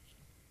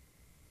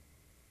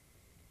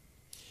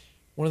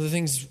 One of the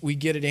things we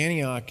get at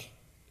Antioch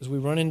is we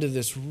run into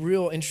this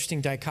real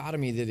interesting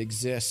dichotomy that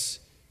exists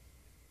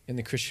in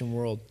the Christian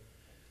world.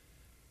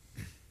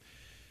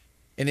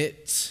 And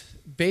it's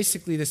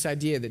basically this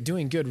idea that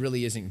doing good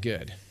really isn't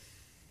good.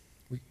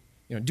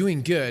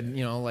 Doing good,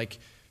 like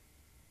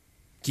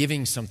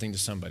giving something to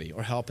somebody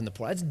or helping the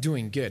poor, that's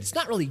doing good. It's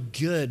not really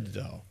good,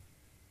 though,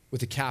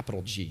 with a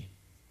capital G.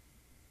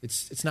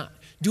 It's not.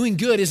 Doing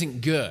good isn't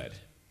good.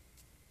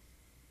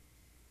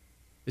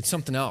 It's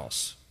something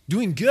else.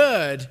 Doing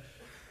good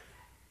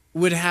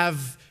would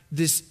have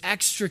this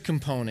extra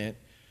component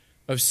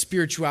of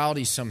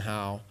spirituality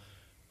somehow,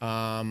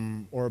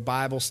 or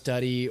Bible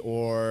study,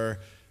 or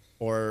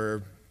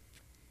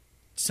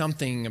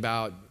something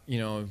about,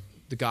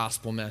 the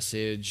gospel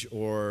message,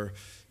 or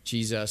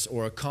Jesus,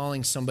 or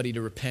calling somebody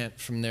to repent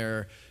from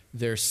their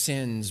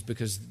sins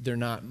because they're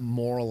not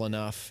moral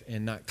enough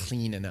and not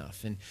clean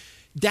enough. And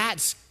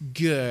that's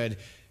good.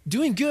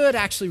 Doing good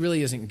actually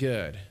really isn't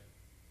good.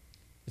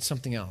 It's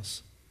something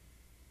else.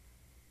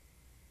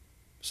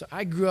 So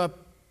I grew up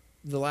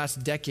the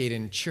last decade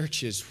in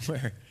churches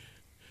where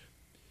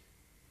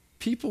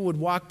people would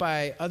walk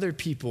by other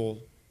people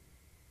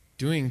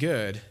doing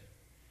good,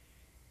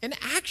 and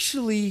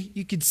actually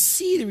you could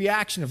see the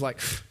reaction of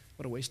like,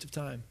 what a waste of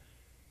time,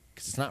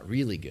 because it's not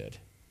really good.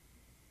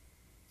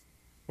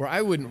 Or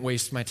I wouldn't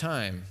waste my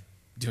time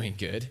doing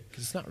good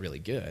because it's not really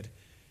good.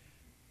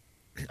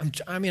 I'm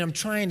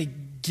trying to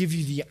give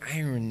you the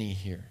irony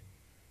here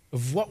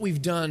of what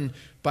we've done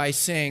by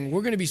saying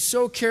we're going to be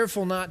so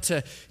careful not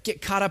to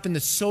get caught up in the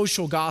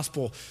social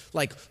gospel,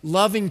 like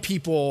loving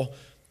people,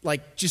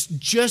 like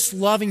just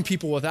loving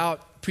people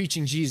without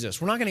preaching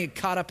Jesus. We're not going to get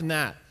caught up in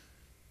that.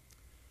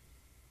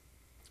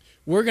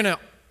 We're going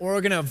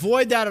to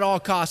avoid that at all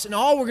costs, and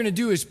all we're going to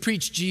do is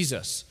preach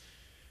Jesus.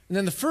 And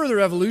then the further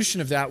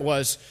evolution of that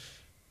was,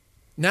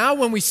 now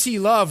when we see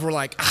love, we're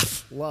like,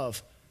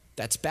 love,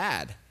 that's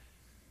bad.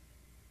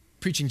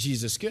 Preaching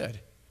Jesus, good.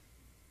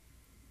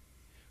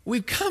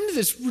 We've come to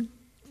this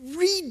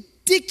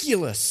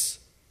ridiculous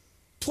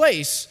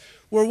place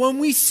where when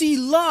we see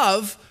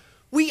love,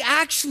 we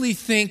actually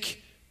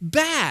think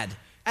bad.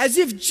 As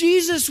if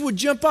Jesus would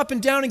jump up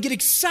and down and get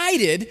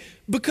excited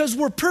because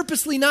we're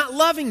purposely not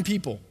loving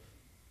people.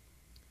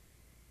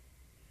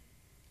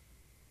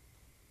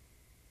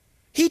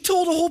 He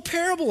told a whole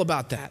parable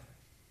about that.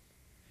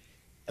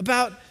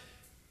 About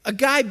a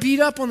guy beat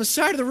up on the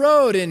side of the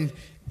road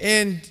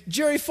and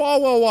Jerry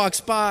Falwell walks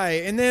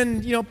by, and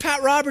then,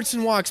 Pat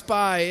Robertson walks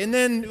by, and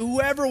then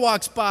whoever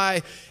walks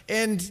by,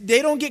 and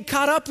they don't get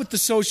caught up with the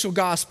social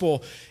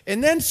gospel.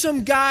 And then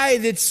some guy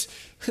that's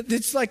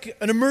like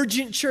an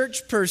emergent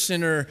church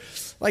person or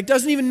like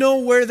doesn't even know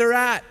where they're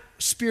at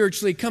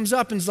spiritually comes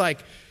up and is like,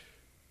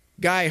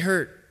 guy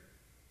hurt,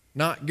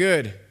 not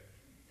good.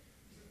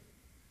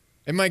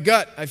 In my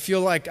gut, I feel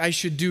like I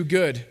should do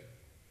good.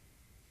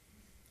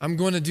 I'm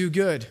going to do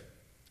good.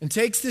 And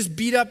takes this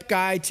beat up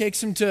guy,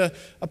 takes him to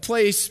a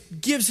place,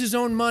 gives his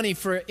own money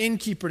for an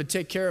innkeeper to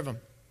take care of him.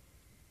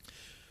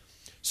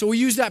 So we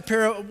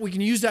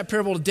can use that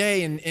parable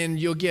today and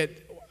you'll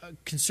get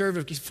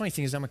conservative. The funny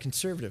thing is I'm a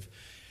conservative.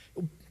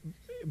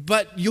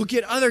 But you'll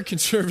get other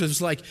conservatives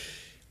like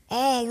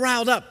all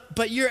riled up.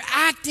 But you're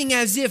acting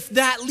as if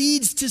that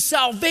leads to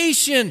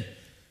salvation.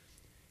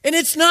 And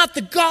it's not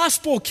the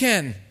gospel,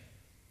 Ken.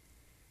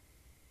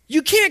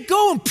 You can't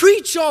go and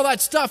preach all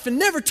that stuff and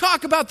never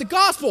talk about the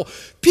gospel.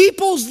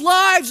 People's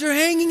lives are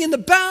hanging in the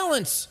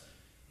balance.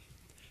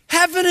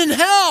 Heaven and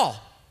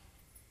hell.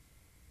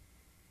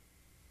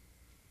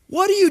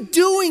 What are you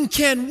doing,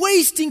 Ken?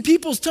 Wasting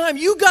people's time.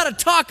 You got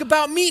to talk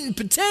about meat and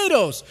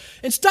potatoes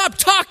and stop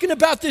talking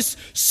about this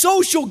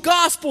social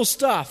gospel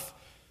stuff.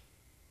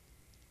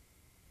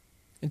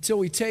 Until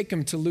we take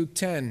them to Luke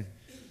 10.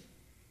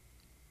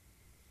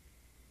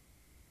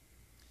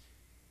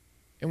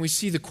 And we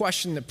see the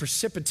question that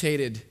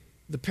precipitated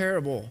the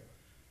parable.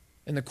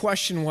 And the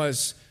question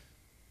was,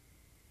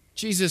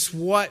 Jesus,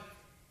 what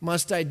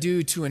must I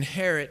do to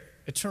inherit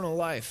eternal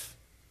life?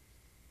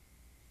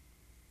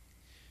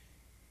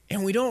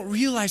 And we don't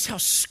realize how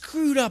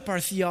screwed up our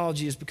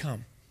theology has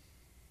become.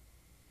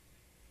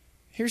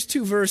 Here's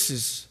 2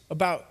 verses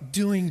about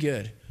doing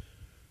good.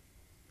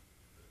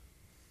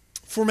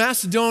 For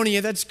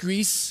Macedonia, that's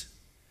Greece,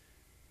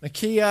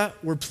 Achaia,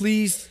 were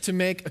pleased to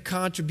make a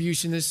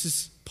contribution. This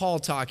is Paul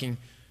talking.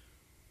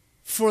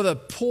 For the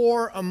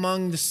poor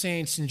among the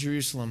saints in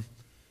Jerusalem.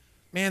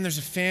 Man, there's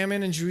a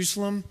famine in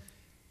Jerusalem.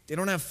 They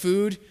don't have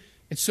food.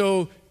 And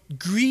so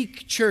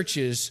Greek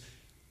churches,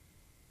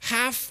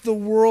 half the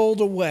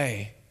world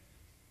away,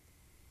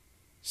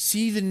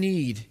 see the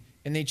need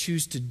and they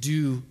choose to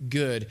do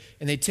good.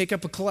 And they take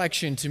up a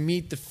collection to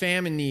meet the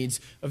famine needs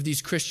of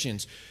these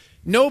Christians.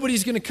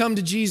 Nobody's going to come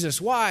to Jesus.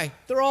 Why?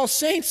 They're all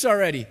saints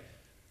already.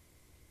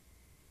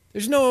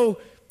 There's no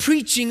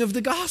preaching of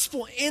the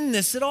gospel in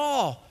this at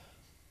all.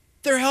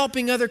 They're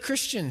helping other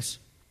Christians.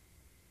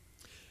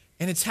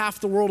 And it's half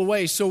the world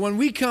away. So when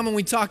we come and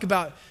we talk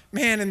about,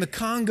 man, in the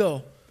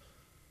Congo,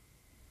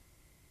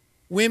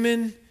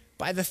 women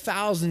by the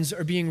thousands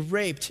are being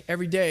raped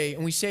every day,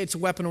 and we say it's a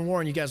weapon of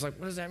war, and you guys are like,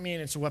 what does that mean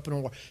it's a weapon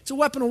of war? It's a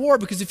weapon of war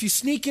because if you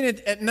sneak in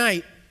it at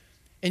night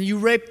and you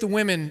rape the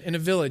women in a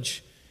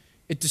village,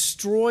 it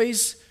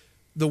destroys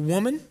the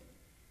woman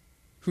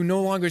who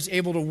no longer is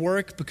able to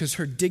work because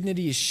her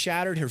dignity is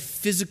shattered, her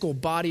physical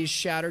body is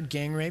shattered,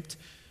 gang raped.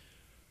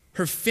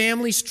 Her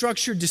family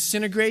structure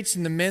disintegrates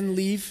and the men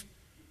leave.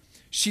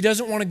 She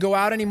doesn't want to go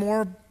out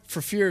anymore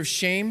for fear of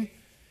shame.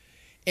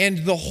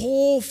 And the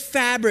whole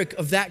fabric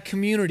of that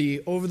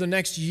community over the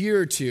next year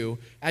or two,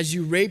 as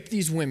you rape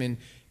these women,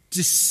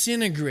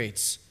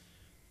 disintegrates.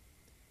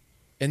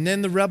 And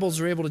then the rebels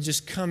are able to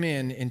just come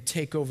in and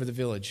take over the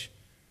village.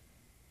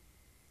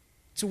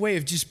 It's a way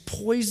of just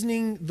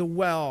poisoning the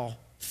well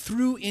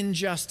through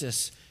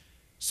injustice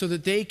so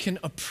that they can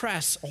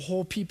oppress a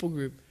whole people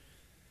group.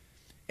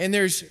 And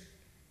there's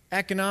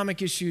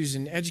economic issues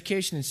and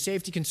education and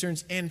safety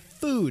concerns and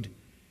food.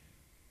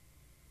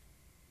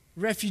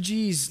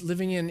 Refugees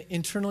living in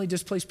internally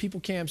displaced people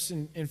camps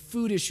and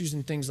food issues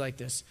and things like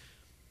this.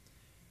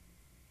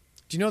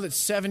 Do you know that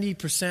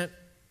 70%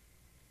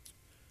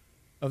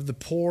 of the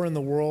poor in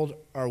the world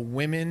are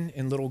women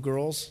and little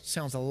girls?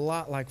 Sounds a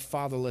lot like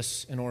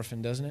fatherless and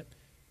orphan, doesn't it?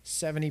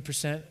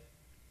 70%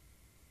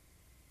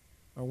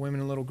 are women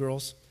and little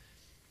girls.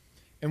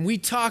 And we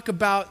talk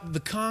about the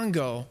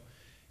Congo,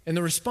 and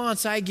the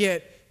response I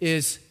get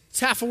is, it's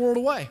half a world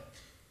away.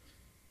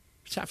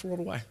 It's half a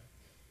world away.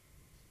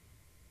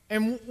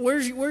 And where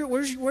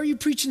are you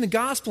preaching the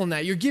gospel in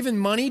that? You're giving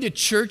money to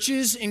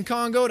churches in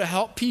Congo to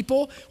help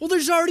people? Well,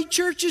 there's already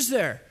churches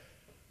there.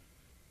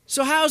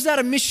 So how is that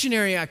a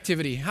missionary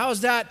activity? How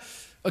is that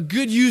a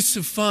good use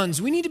of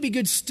funds? We need to be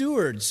good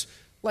stewards,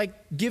 like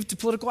give to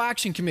political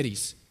action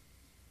committees.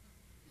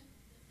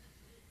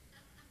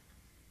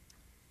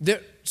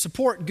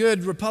 Support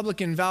good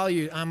Republican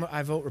value.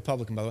 I vote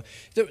Republican, by the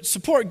way.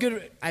 Support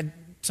good, I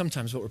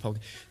sometimes vote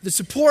Republican.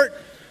 Support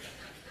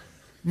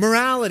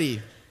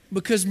morality,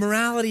 because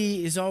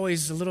morality is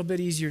always a little bit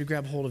easier to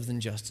grab hold of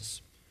than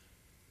justice.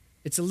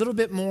 It's a little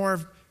bit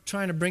more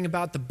trying to bring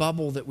about the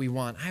bubble that we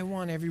want. I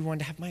want everyone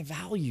to have my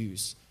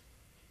values.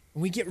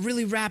 And we get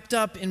really wrapped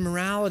up in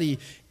morality,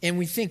 and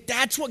we think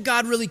that's what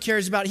God really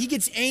cares about. He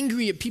gets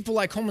angry at people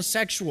like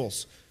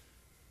homosexuals.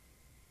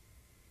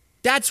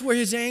 That's where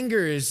his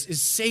anger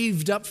is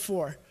saved up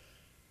for.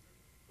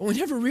 But we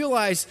never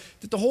realize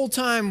that the whole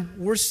time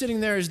we're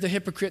sitting there as the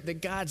hypocrite,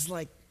 that God's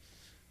like,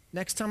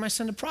 next time I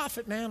send a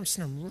prophet, man, I'm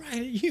sending him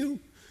right at you.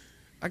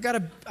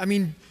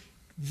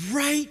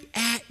 Right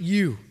at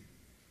you.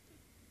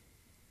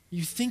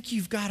 You think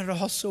you've got it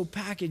all so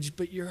packaged,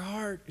 but your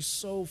heart is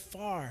so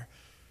far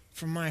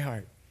from my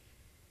heart.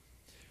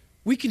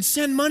 We can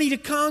send money to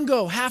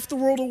Congo, half the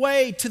world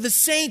away, to the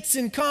saints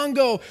in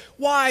Congo.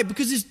 Why?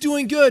 Because it's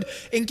doing good.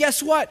 And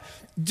guess what?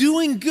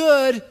 Doing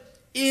good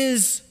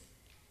is...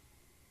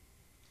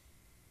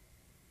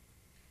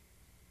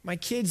 My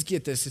kids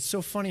get this. It's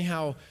so funny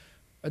how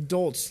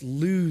adults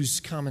lose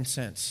common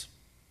sense.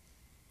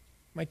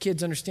 My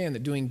kids understand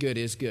that doing good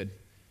is good.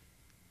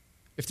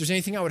 If there's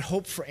anything I would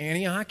hope for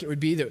Antioch, it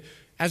would be that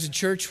as a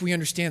church, we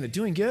understand that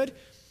doing good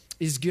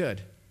is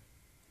good.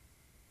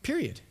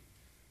 Period.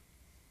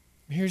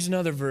 Here's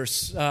another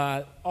verse.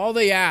 All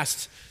they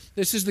asked,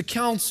 this is the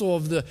council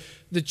of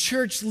the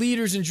church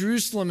leaders in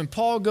Jerusalem, and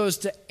Paul goes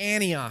to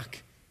Antioch.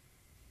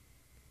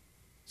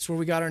 That's where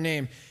we got our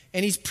name.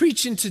 And he's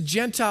preaching to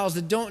Gentiles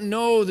that don't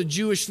know the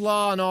Jewish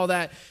law and all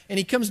that. And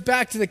he comes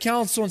back to the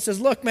council and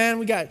says, look, man,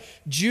 we got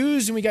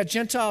Jews and we got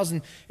Gentiles,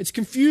 and it's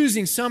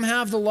confusing. Some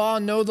have the law,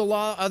 know the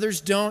law,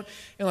 others don't.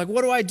 And like,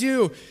 what do I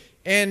do?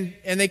 And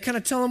they kind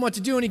of tell him what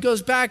to do. And he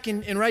goes back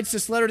and writes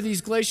this letter to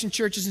these Galatian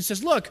churches and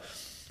says, look,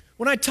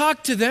 when I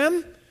talked to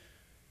them,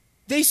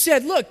 they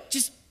said, look,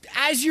 just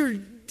as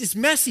it's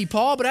messy,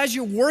 Paul, but as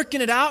you're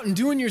working it out and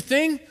doing your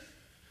thing,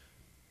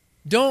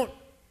 don't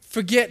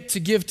forget to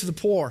give to the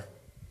poor.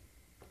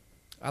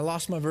 I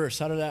lost my verse.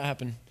 How did that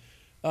happen?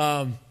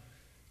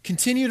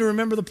 Continue to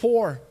remember the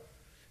poor.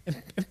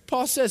 And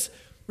Paul says,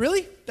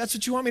 really? That's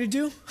what you want me to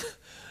do?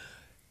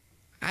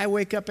 I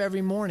wake up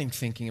every morning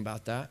thinking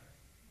about that.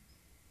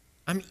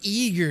 I'm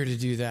eager to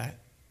do that.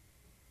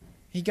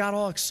 He got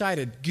all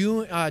excited.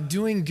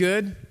 Doing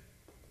good,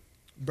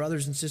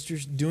 brothers and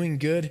sisters, doing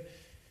good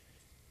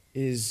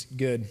is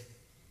good.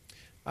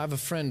 I have a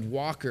friend,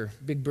 Walker,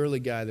 big burly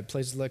guy that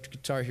plays electric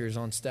guitar here, is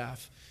on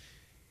staff.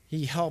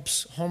 He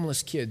helps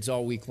homeless kids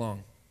all week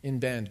long in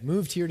Bend.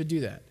 Moved here to do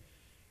that.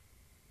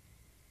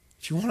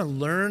 If you want to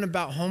learn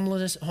about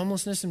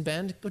homelessness in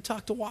Bend, go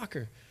talk to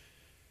Walker.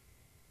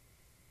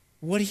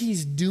 What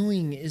he's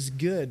doing is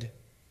good.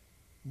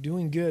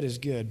 Doing good is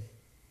good.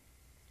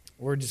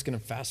 We're just going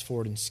to fast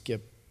forward and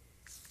skip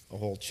a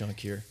whole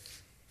chunk here.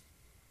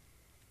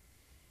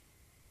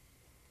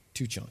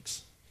 2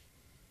 chunks.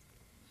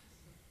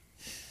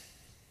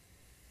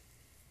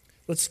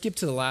 Let's skip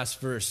to the last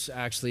verse,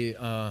 actually,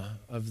 I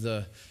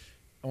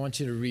want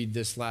you to read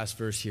this last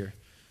verse here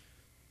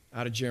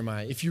out of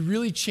Jeremiah. If you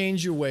really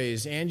change your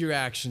ways and your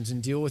actions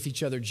and deal with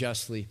each other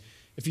justly,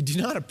 if you do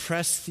not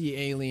oppress the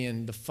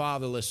alien, the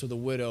fatherless, or the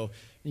widow,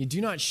 and you do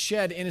not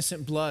shed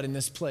innocent blood in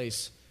this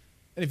place,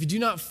 and if you do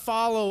not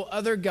follow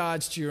other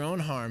gods to your own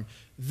harm,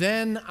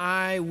 then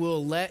I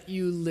will let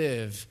you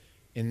live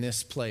in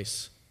this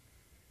place,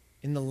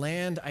 in the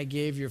land I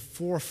gave your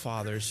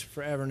forefathers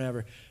forever and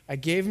ever. I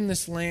gave them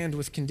this land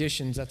with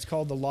conditions. That's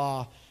called the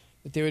law,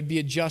 that they would be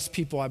a just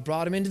people. I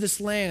brought them into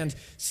this land.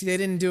 See, they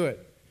didn't do it.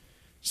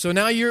 So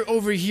now you're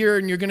over here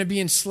and you're going to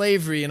be in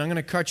slavery and I'm going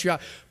to cut you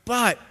out.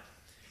 But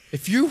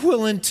if you're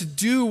willing to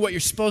do what you're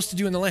supposed to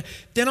do in the land,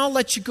 then I'll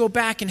let you go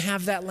back and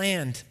have that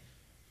land.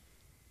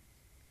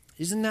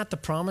 Isn't that the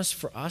promise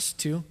for us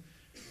too?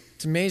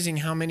 It's amazing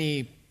how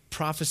many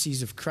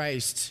prophecies of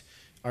Christ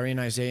are in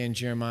Isaiah and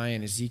Jeremiah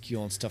and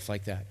Ezekiel and stuff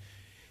like that.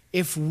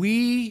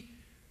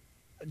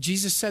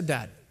 Jesus said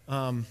that,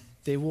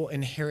 they will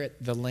inherit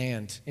the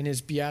land in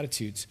his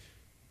Beatitudes.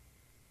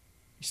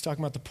 He's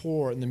talking about the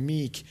poor and the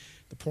meek,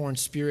 the poor in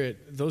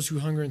spirit, those who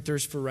hunger and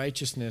thirst for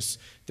righteousness,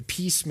 the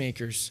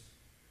peacemakers.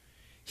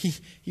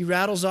 He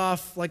rattles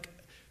off like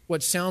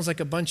what sounds like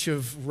a bunch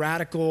of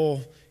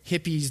radical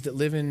hippies that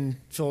live in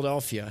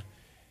Philadelphia,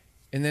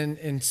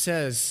 and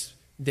says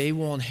they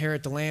will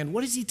inherit the land.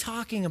 What is he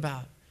talking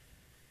about?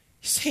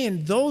 He's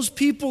saying those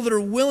people that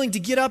are willing to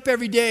get up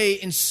every day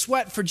and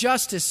sweat for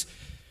justice,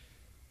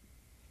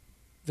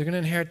 they're going to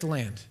inherit the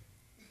land.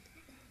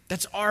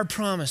 That's our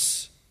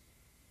promise.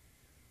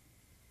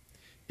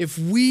 If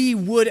we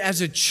would,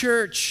 as a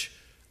church,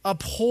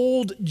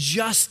 uphold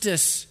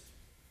justice.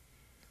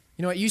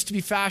 You know, it used to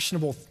be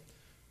fashionable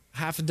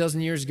half a dozen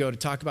years ago to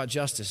talk about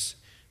justice.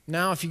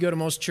 Now, if you go to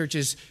most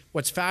churches,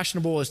 what's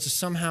fashionable is to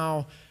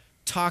somehow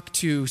talk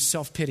to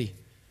self-pity.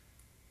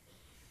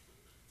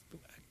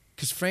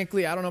 Because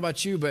frankly, I don't know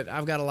about you, but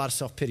I've got a lot of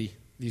self-pity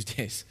these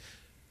days.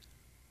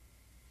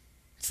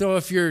 So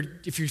if you're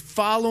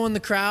following the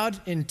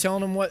crowd and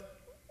telling them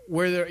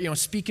where they're,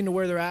 speaking to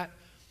where they're at,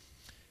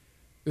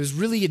 it was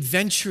really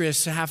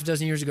adventurous a half a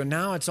dozen years ago.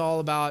 Now it's all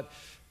about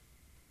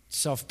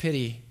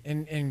self-pity.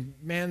 And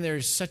man,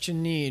 there's such a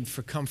need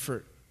for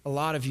comfort. A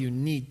lot of you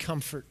need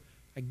comfort.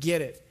 I I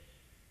get it.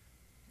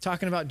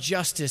 Talking about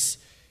justice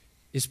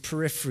is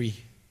periphery.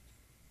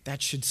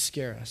 That should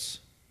scare us.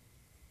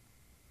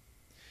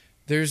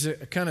 There's a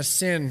kind of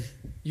sin.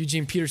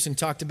 Eugene Peterson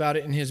talked about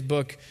it in his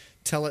book,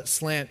 Tell It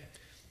Slant.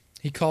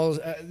 He calls,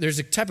 there's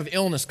a type of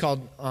illness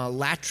called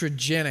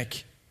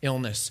latrogenic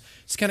illness.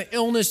 It's the kind of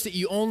illness that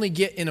you only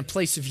get in a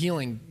place of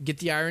healing. Get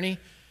the irony?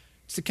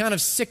 It's the kind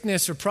of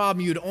sickness or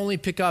problem you would only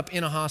pick up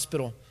in a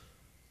hospital.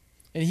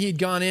 And he had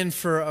gone in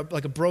for a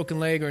broken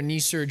leg or a knee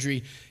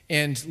surgery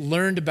and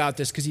learned about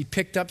this because he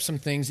picked up some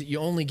things that you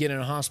only get in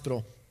a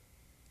hospital.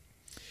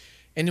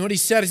 And what he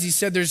said is,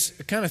 there's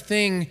a kind of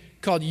thing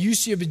called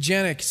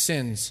eusebogenic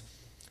sins.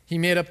 He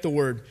made up the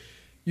word.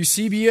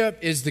 Eusebia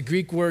is the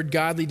Greek word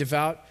godly,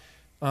 devout.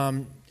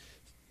 And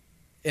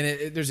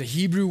there's a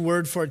Hebrew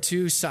word for it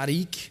too.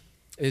 Sadiq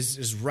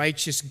is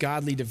righteous,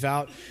 godly,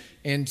 devout.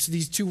 And so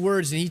these two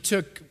words, and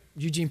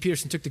Eugene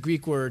Peterson took the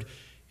Greek word,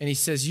 and he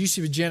says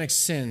eusebogenic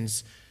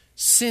sins,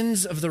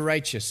 sins of the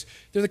righteous.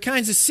 They're the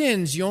kinds of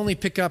sins you only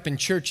pick up in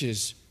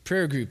churches,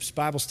 prayer groups,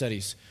 Bible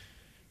studies.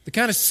 The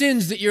kind of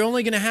sins that you're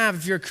only going to have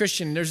if you're a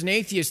Christian. There's an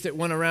atheist that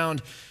went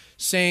around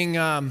saying,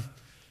 and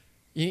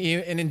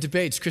in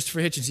debates, Christopher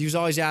Hitchens, he was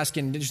always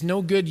asking, there's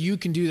no good you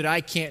can do that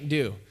I can't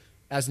do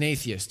as an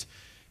atheist.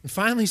 And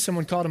finally,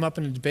 someone called him up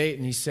in a debate,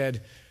 and he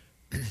said,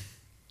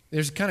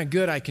 there's a kind of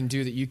good I can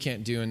do that you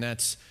can't do, and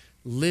that's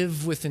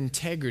live with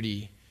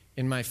integrity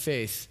in my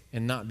faith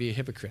and not be a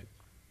hypocrite.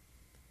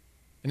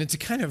 And it's a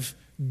kind of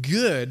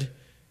good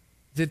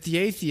that the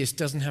atheist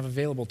doesn't have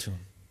available to him.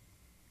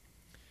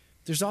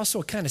 There's also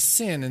a kind of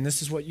sin, and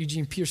this is what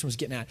Eugene Peterson was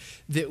getting at,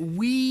 that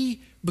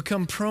we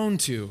become prone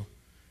to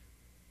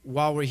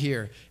while we're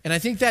here. And I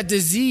think that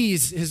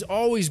disease has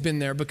always been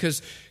there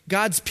because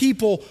God's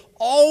people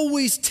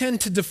always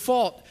tend to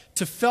default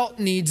to felt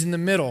needs in the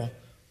middle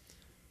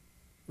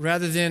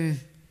rather than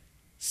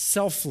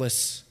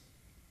selfless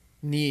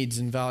needs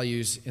and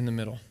values in the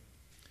middle.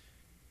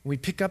 We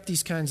pick up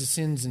these kinds of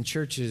sins in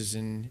churches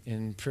and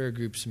in prayer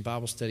groups and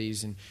Bible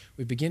studies, and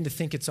we begin to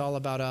think it's all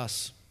about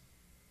us.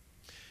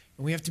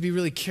 And we have to be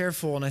really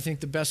careful, and I think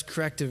the best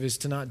corrective is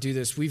to not do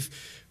this.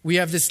 We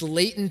have this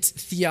latent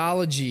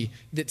theology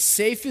that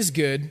safe is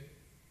good,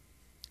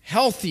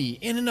 healthy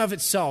in and of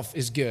itself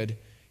is good,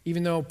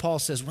 even though Paul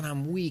says, when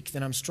I'm weak,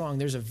 then I'm strong.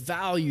 There's a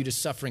value to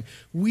suffering.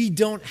 We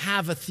don't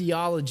have a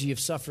theology of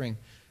suffering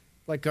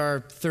like our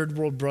third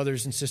world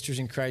brothers and sisters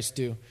in Christ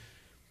do.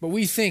 But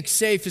we think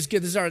safe is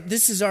good.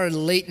 This is our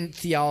latent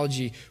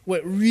theology,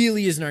 what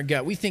really is in our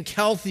gut. We think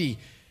healthy,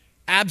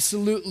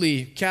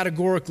 absolutely,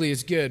 categorically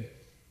is good.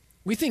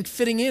 We think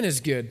fitting in is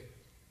good.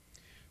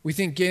 We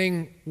think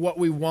getting what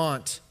we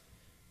want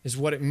is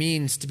what it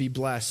means to be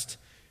blessed.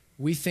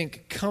 We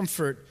think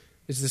comfort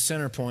is the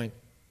center point.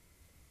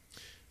 I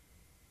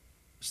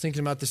was thinking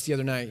about this the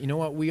other night. You know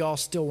what? We all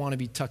still want to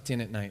be tucked in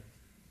at night.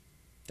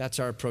 That's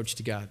our approach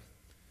to God.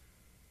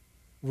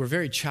 We're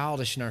very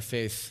childish in our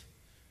faith.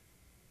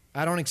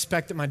 I don't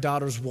expect that my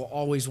daughters will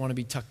always want to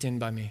be tucked in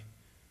by me.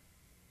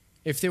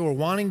 If they were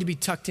wanting to be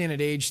tucked in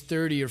at age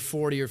 30 or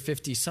 40 or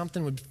 50,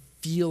 something would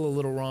feel a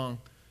little wrong.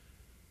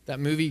 That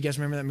movie, you guys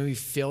remember that movie,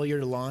 Failure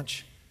to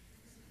Launch?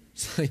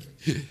 It's like,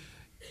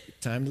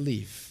 time to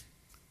leave.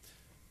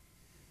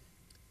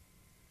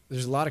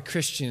 There's a lot of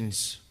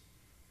Christians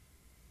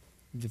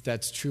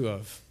that's true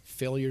of.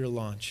 Failure to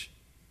launch.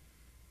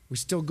 We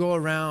still go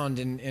around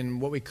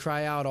and what we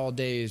cry out all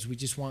day is we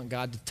just want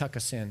God to tuck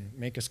us in,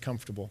 make us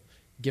comfortable,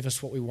 give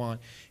us what we want.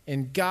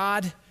 And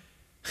God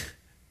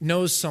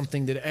knows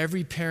something that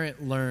every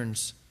parent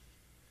learns.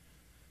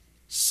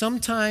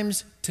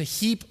 Sometimes to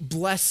heap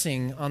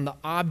blessing on the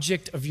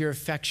object of your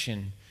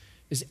affection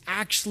is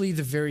actually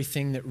the very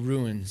thing that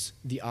ruins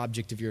the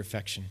object of your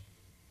affection.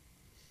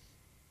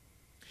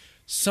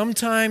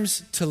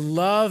 Sometimes to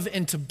love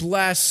and to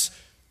bless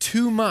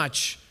too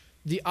much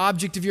the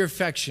object of your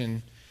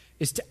affection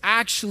is to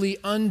actually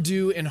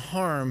undo and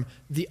harm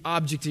the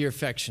object of your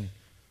affection.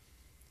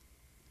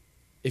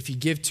 If you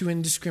give too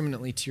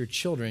indiscriminately to your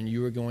children,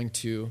 you are going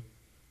to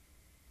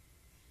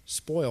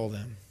spoil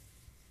them.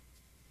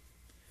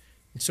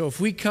 And so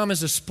if we come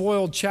as a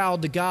spoiled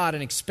child to God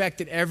and expect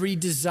that every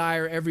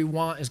desire, every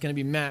want is going to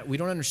be met, we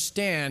don't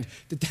understand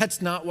that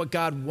that's not what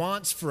God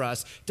wants for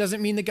us. It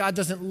doesn't mean that God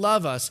doesn't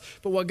love us,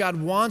 but what God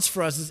wants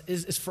for us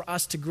is for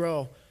us to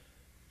grow.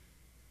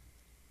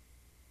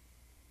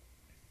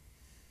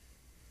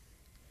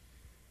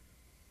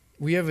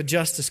 We have a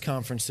justice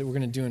conference that we're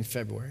going to do in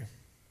February.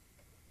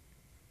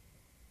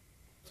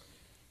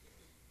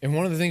 And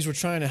one of the things we're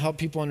trying to help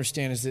people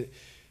understand is that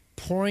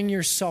pouring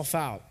yourself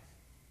out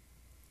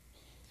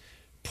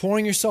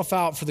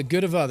for the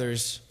good of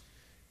others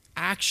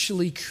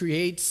actually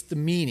creates the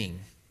meaning,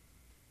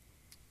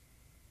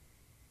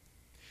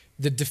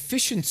 the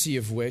deficiency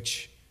of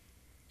which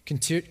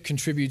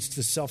contributes to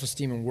the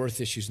self-esteem and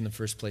worth issues in the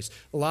first place.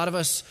 A lot of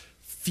us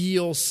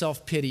feel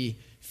self-pity,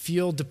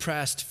 feel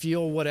depressed,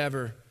 feel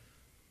whatever.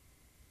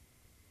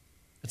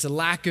 It's a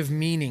lack of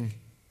meaning.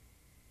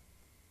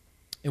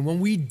 And when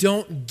we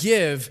don't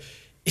give,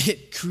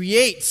 it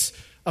creates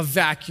a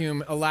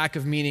vacuum, a lack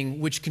of meaning,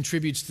 which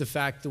contributes to the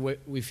fact the way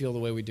we feel the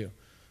way we do.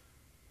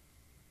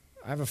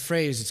 I have a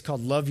phrase, it's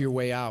called love your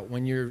way out.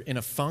 When you're in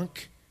a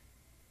funk,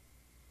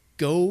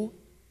 go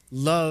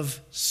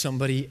love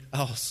somebody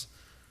else.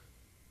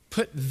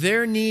 Put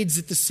their needs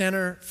at the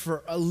center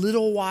for a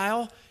little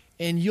while,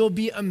 and you'll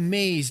be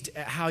amazed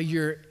at how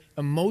your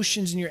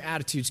emotions and your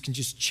attitudes can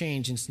just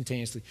change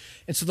instantaneously.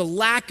 And so the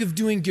lack of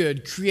doing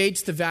good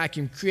creates the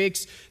vacuum,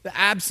 creates the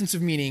absence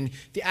of meaning,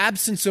 the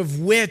absence of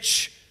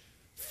which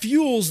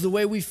fuels the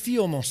way we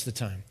feel most of the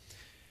time.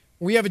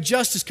 We have a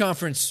justice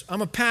conference.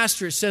 I'm a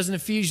pastor. It says in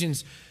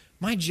Ephesians,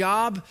 my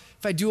job,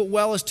 if I do it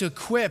well, is to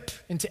equip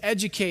and to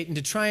educate and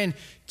to try and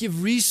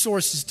give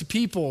resources to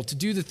people to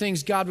do the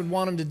things God would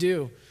want them to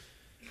do.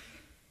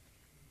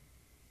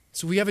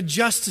 So we have a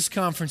justice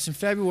conference in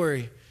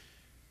February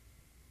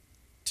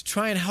to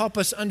try and help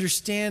us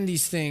understand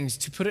these things,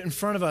 to put it in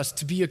front of us,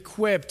 to be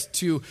equipped,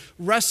 to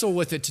wrestle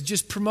with it, to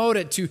just promote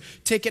it, to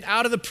take it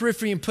out of the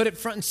periphery and put it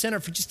front and center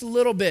for just a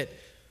little bit,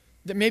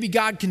 that maybe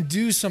God can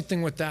do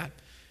something with that.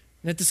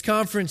 And at this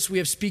conference, we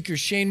have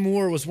speakers. Shane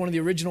Moore was one of the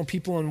original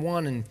people in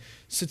One and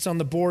sits on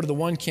the board of the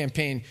One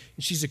campaign.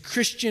 And she's a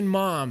Christian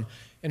mom,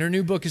 and her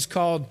new book is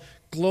called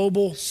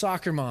Global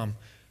Soccer Mom.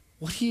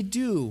 What do you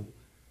do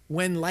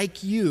when,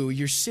 like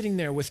you're sitting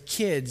there with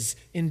kids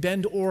in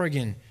Bend,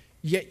 Oregon,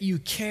 yet you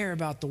care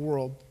about the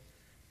world?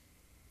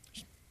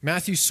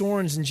 Matthew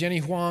Sorens and Jenny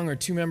Huang are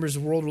two members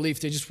of World Relief.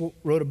 They just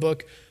wrote a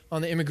book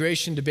on the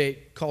immigration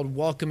debate called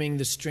Welcoming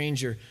the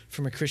Stranger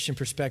from a Christian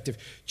Perspective.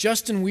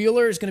 Justin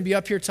Wheeler is going to be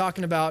up here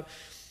talking about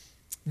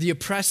the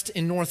oppressed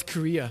in North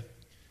Korea.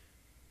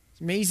 It's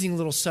an amazing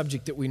little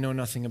subject that we know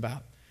nothing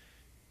about.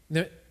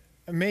 The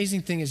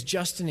amazing thing is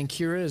Justin and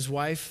Kira, his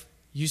wife,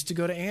 used to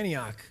go to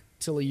Antioch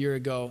till a year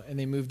ago, and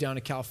they moved down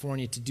to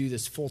California to do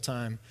this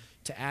full-time,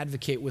 to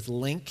advocate with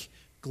Link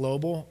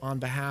Global on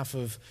behalf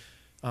of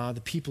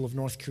the people of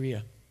North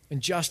Korea. And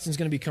Justin's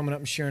going to be coming up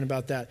and sharing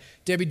about that.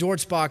 Debbie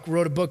Dortzbach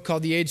wrote a book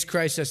called The AIDS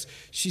Crisis.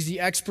 She's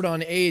the expert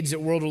on AIDS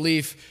at World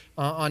Relief,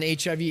 on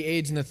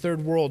HIV/AIDS in the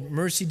third world.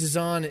 Mercy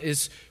Dizan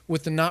is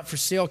with the Not For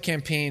Sale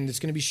campaign that's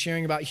going to be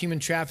sharing about human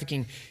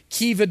trafficking.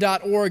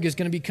 Kiva.org is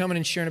going to be coming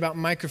and sharing about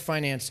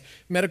microfinance.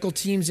 Medical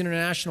Teams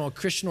International, a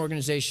Christian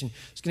organization,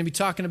 is going to be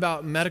talking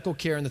about medical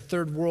care in the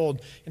third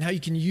world and how you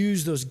can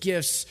use those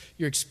gifts,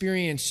 your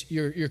experience,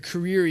 your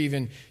career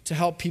even, to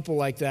help people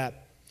like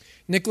that.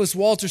 Nicholas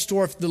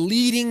Walterstorff, the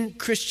leading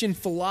Christian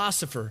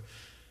philosopher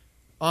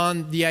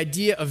on the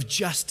idea of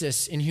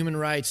justice and human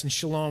rights and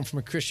shalom from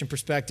a Christian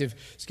perspective,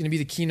 is going to be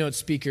the keynote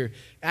speaker.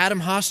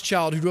 Adam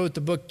Hochschild, who wrote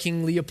the book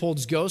King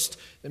Leopold's Ghost,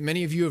 that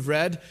many of you have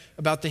read,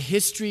 about the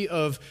history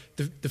of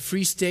the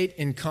Free State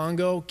in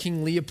Congo.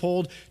 King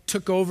Leopold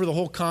took over the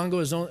whole Congo,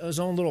 his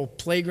own little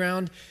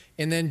playground,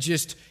 and then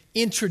just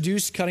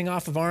introduced cutting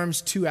off of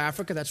arms to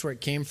Africa. That's where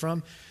it came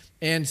from.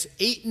 And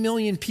 8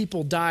 million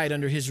people died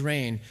under his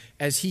reign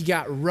as he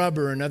got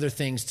rubber and other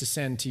things to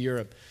send to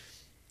Europe.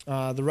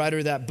 The writer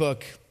of that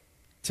book,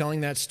 telling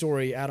that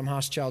story, Adam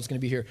Hochschild, is going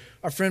to be here.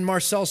 Our friend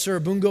Marcel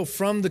Sarabungo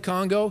from the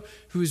Congo,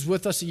 who was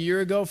with us a year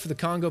ago for the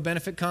Congo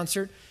Benefit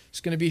Concert, is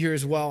going to be here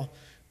as well.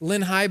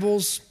 Lynn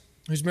Hybels,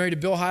 who's married to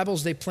Bill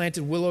Hybels, they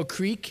planted Willow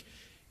Creek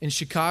in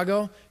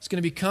Chicago. Is going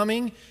to be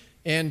coming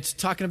and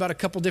talking about a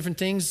couple different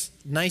things.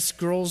 Nice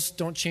girls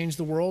don't change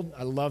the world.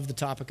 I love the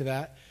topic of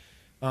that.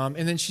 And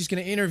then she's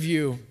going to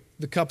interview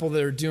the couple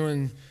that are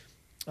doing,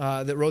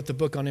 that wrote the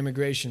book on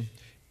immigration,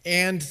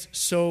 and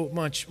so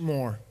much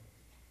more.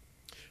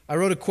 I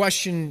wrote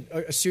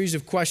a series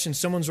of questions.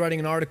 Someone's writing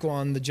an article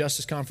on the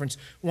Justice Conference.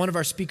 One of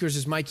our speakers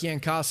is Mike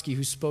Yankowski,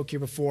 who spoke here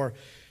before.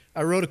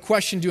 I wrote a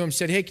question to him,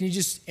 said, hey, can you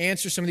just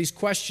answer some of these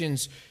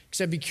questions?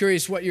 Because I'd be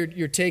curious what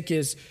your take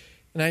is.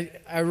 And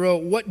I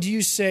wrote, what do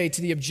you say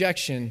to the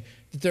objection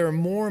that there are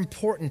more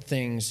important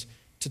things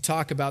to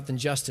talk about than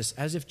justice,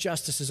 as if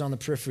justice is on the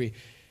periphery?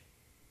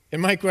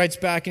 And Mike writes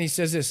back and he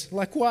says this,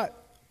 like what?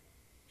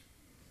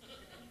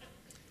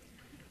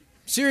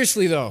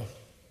 Seriously though,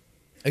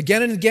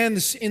 again and again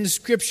in the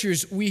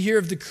scriptures, we hear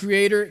of the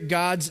Creator,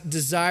 God's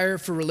desire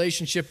for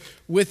relationship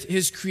with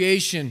his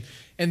creation,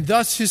 and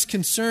thus his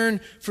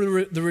concern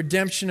for the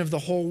redemption of the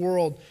whole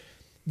world.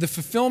 The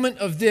fulfillment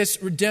of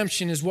this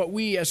redemption is what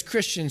we as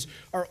Christians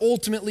are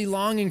ultimately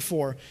longing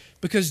for,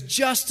 because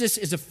justice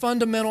is a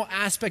fundamental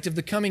aspect of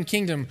the coming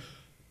kingdom.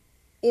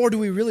 Or do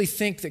we really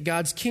think that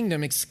God's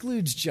kingdom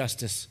excludes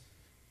justice?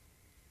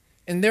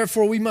 And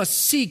therefore, we must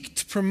seek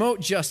to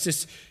promote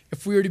justice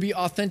if we are to be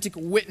authentic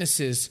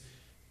witnesses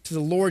to the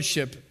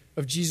lordship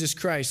of Jesus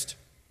Christ.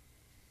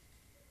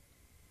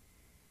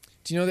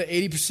 Do you know that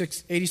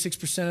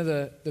 86% of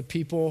the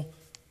people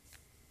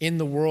in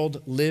the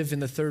world live in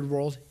the third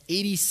world?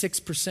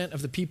 86%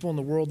 of the people in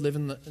the world live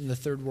in the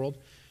third world.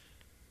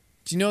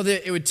 Do you know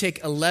that it would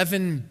take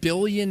 $11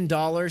 billion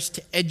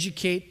to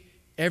educate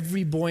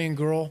every boy and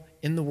girl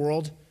in the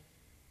world?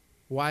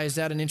 Why is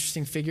that an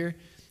interesting figure?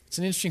 It's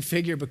an interesting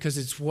figure because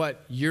it's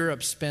what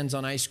Europe spends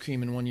on ice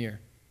cream in 1 year.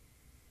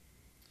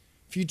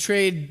 If you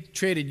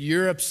traded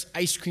Europe's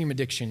ice cream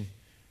addiction,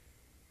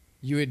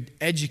 you would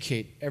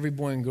educate every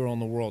boy and girl in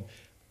the world.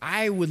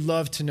 I would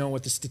love to know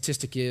what the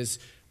statistic is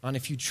on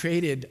if you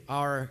traded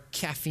our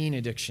caffeine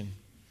addiction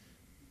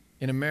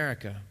in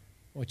America,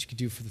 what you could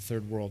do for the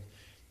third world.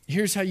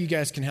 Here's how you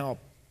guys can help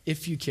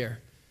if you care.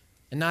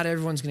 And not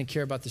everyone's going to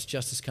care about this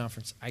Justice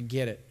Conference. I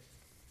get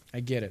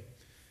it.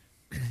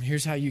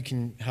 Here's how you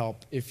can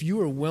help. If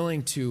you are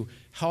willing to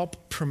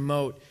help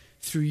promote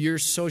through your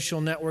social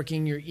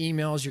networking, your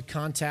emails, your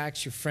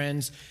contacts, your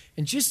friends,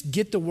 and just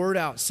get the word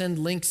out, send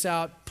links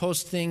out,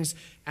 post things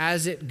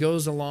as it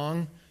goes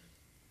along,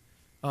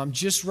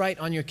 just write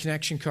on your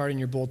connection card in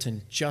your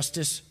bulletin,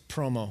 Justice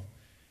Promo.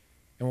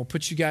 And we'll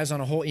put you guys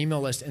on a whole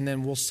email list, and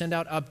then we'll send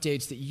out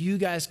updates that you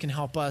guys can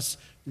help us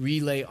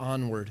relay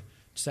onward.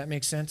 Does that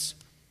make sense?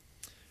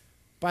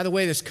 By the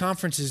way, this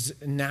conference is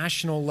a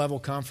national level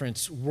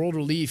conference. World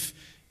Relief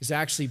is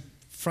actually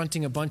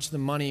fronting a bunch of the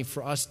money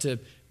for us to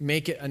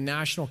make it a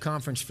national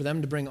conference, for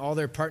them to bring all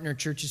their partner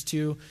churches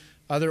to,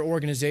 other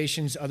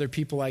organizations, other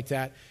people like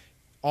that,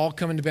 all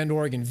coming to Bend,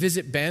 Oregon.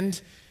 Visit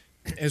Bend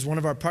as one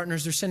of our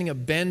partners. They're sending a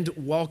Bend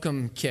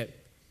welcome kit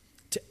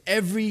to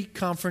every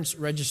conference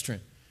registrant.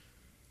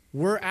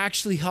 We're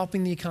actually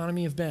helping the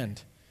economy of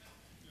Bend.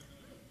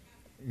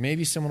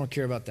 Maybe someone will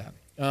care about that.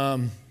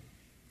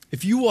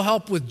 If you will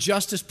help with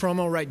Justice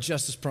Promo, write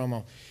Justice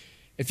Promo.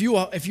 If you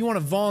want to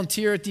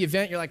volunteer at the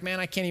event, you're like, man,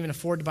 I can't even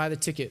afford to buy the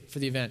ticket for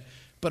the event,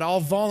 but I'll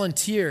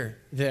volunteer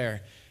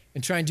there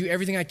and try and do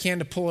everything I can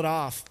to pull it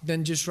off,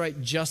 then just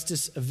write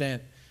Justice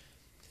Event.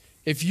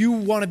 If you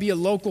want to be a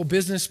local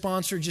business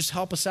sponsor, just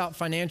help us out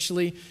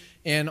financially,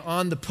 and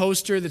on the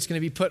poster that's going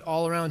to be put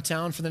all around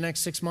town for the next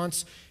 6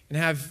 months, and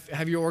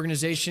have your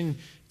organization,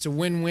 it's a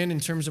win-win in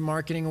terms of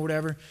marketing or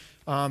whatever,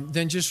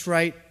 then just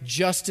write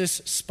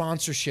Justice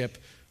Sponsorship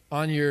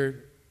on your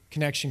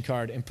connection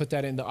card and put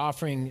that in. The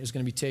offering is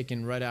going to be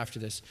taken right after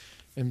this,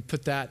 and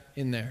put that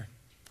in there.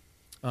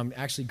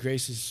 Actually,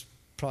 Grace is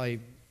probably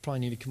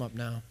need to come up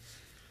now.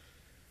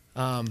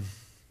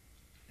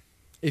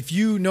 If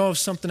you know of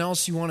something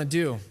else you want to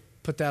do,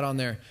 put that on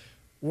there.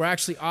 We're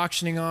actually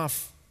auctioning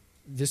off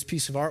this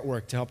piece of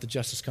artwork to help the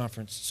Justice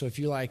Conference. So if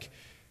you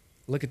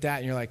look at that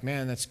and you're like,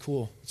 man, that's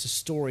cool. It's a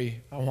story.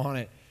 I want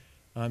it.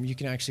 You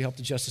can actually help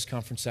the Justice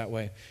Conference that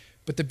way.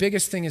 But the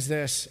biggest thing is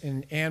this,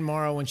 and Ann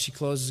Morrow, when she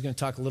closes, is going to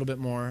talk a little bit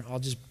more. I'll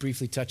just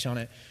briefly touch on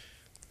it.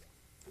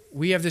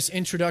 We have this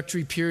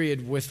introductory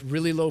period with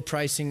really low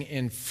pricing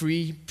and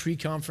free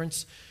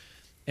pre-conference,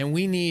 and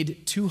we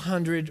need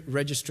 200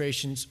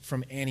 registrations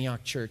from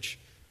Antioch Church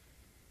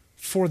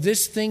for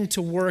this thing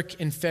to work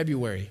in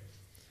February.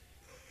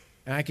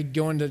 And I could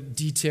go into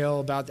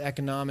detail about the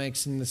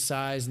economics and the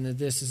size and the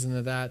thises and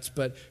the that's,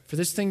 but for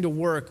this thing to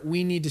work,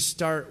 we need to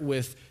start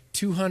with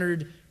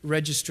 200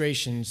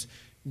 registrations,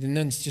 and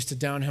then it's just a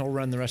downhill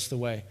run the rest of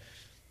the way.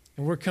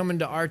 And we're coming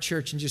to our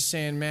church and just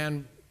saying,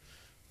 man,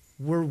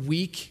 we're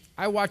weak.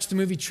 I watched the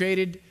movie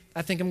Traded.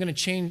 I think I'm going to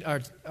change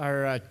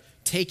our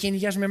Taken. You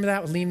guys remember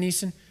that with Liam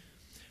Neeson?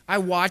 I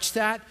watched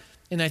that,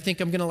 and I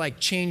think I'm going to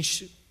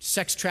change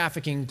sex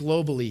trafficking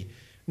globally.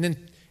 And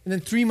then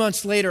 3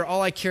 months later,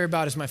 all I care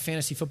about is my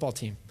fantasy football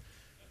team.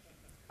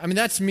 I mean,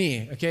 that's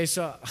me, okay?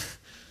 So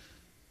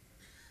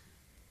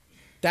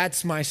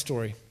that's my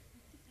story.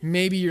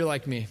 Maybe you're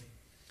like me.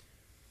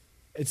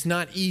 It's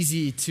not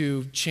easy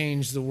to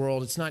change the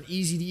world. It's not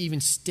easy to even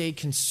stay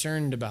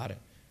concerned about it.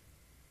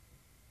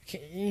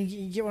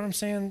 You get what I'm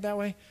saying that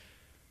way?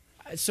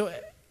 So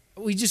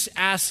we just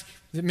ask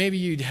that maybe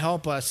you'd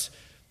help us,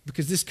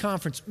 because this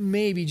conference,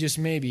 maybe, just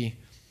maybe,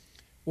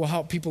 will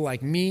help people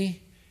like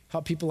me,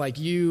 help people like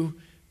you,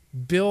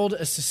 build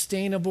a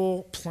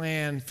sustainable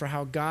plan for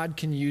how God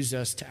can use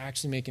us to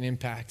actually make an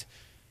impact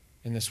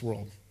in this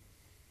world.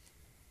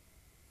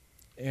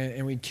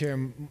 And we care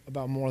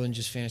about more than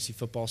just fantasy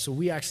football. So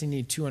we actually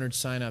need 200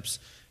 signups.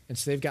 And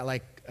so they've got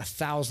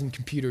 1,000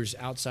 computers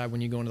outside when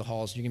you go into the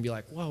halls. You're going to be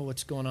like, whoa,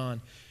 what's going on?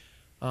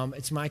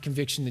 It's my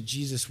conviction that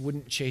Jesus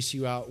wouldn't chase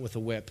you out with a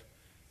whip.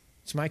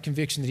 It's my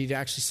conviction that he'd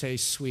actually say,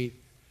 sweet,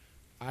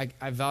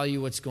 I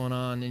value what's going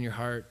on in your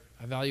heart.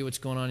 I value what's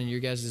going on in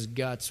your guys'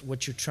 guts,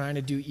 what you're trying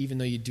to do, even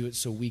though you do it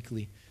so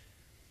weakly.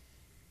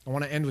 I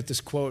want to end with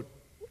this quote.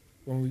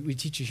 When we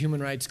teach a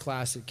human rights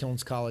class at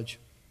Kilns College,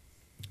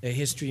 a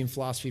history and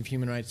philosophy of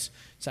human rights.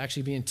 It's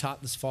actually being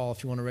taught this fall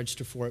if you want to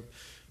register for it.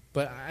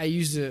 But I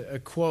used a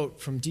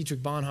quote from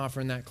Dietrich Bonhoeffer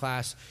in that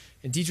class.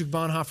 And Dietrich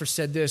Bonhoeffer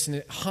said this, and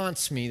it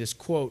haunts me. This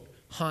quote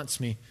haunts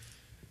me.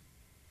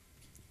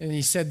 And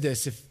he said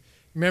this.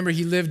 Remember,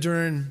 he lived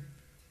during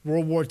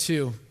World War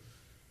II.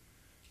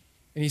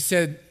 And he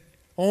said,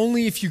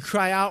 only if you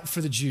cry out for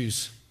the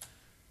Jews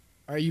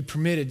are you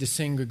permitted to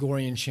sing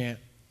Gregorian chant.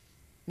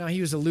 Now, he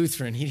was a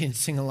Lutheran. He didn't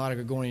sing a lot of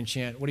Gregorian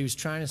chant. What he was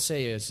trying to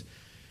say is,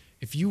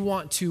 if you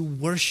want to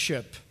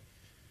worship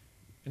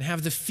and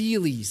have the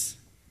feelies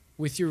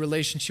with your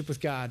relationship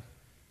with God,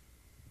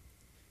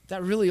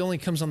 that really only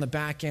comes on the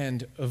back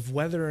end of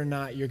whether or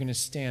not you're going to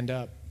stand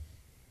up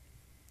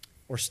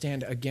or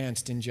stand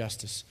against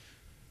injustice.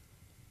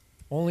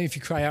 Only if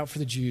you cry out for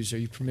the Jews are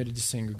you permitted to sing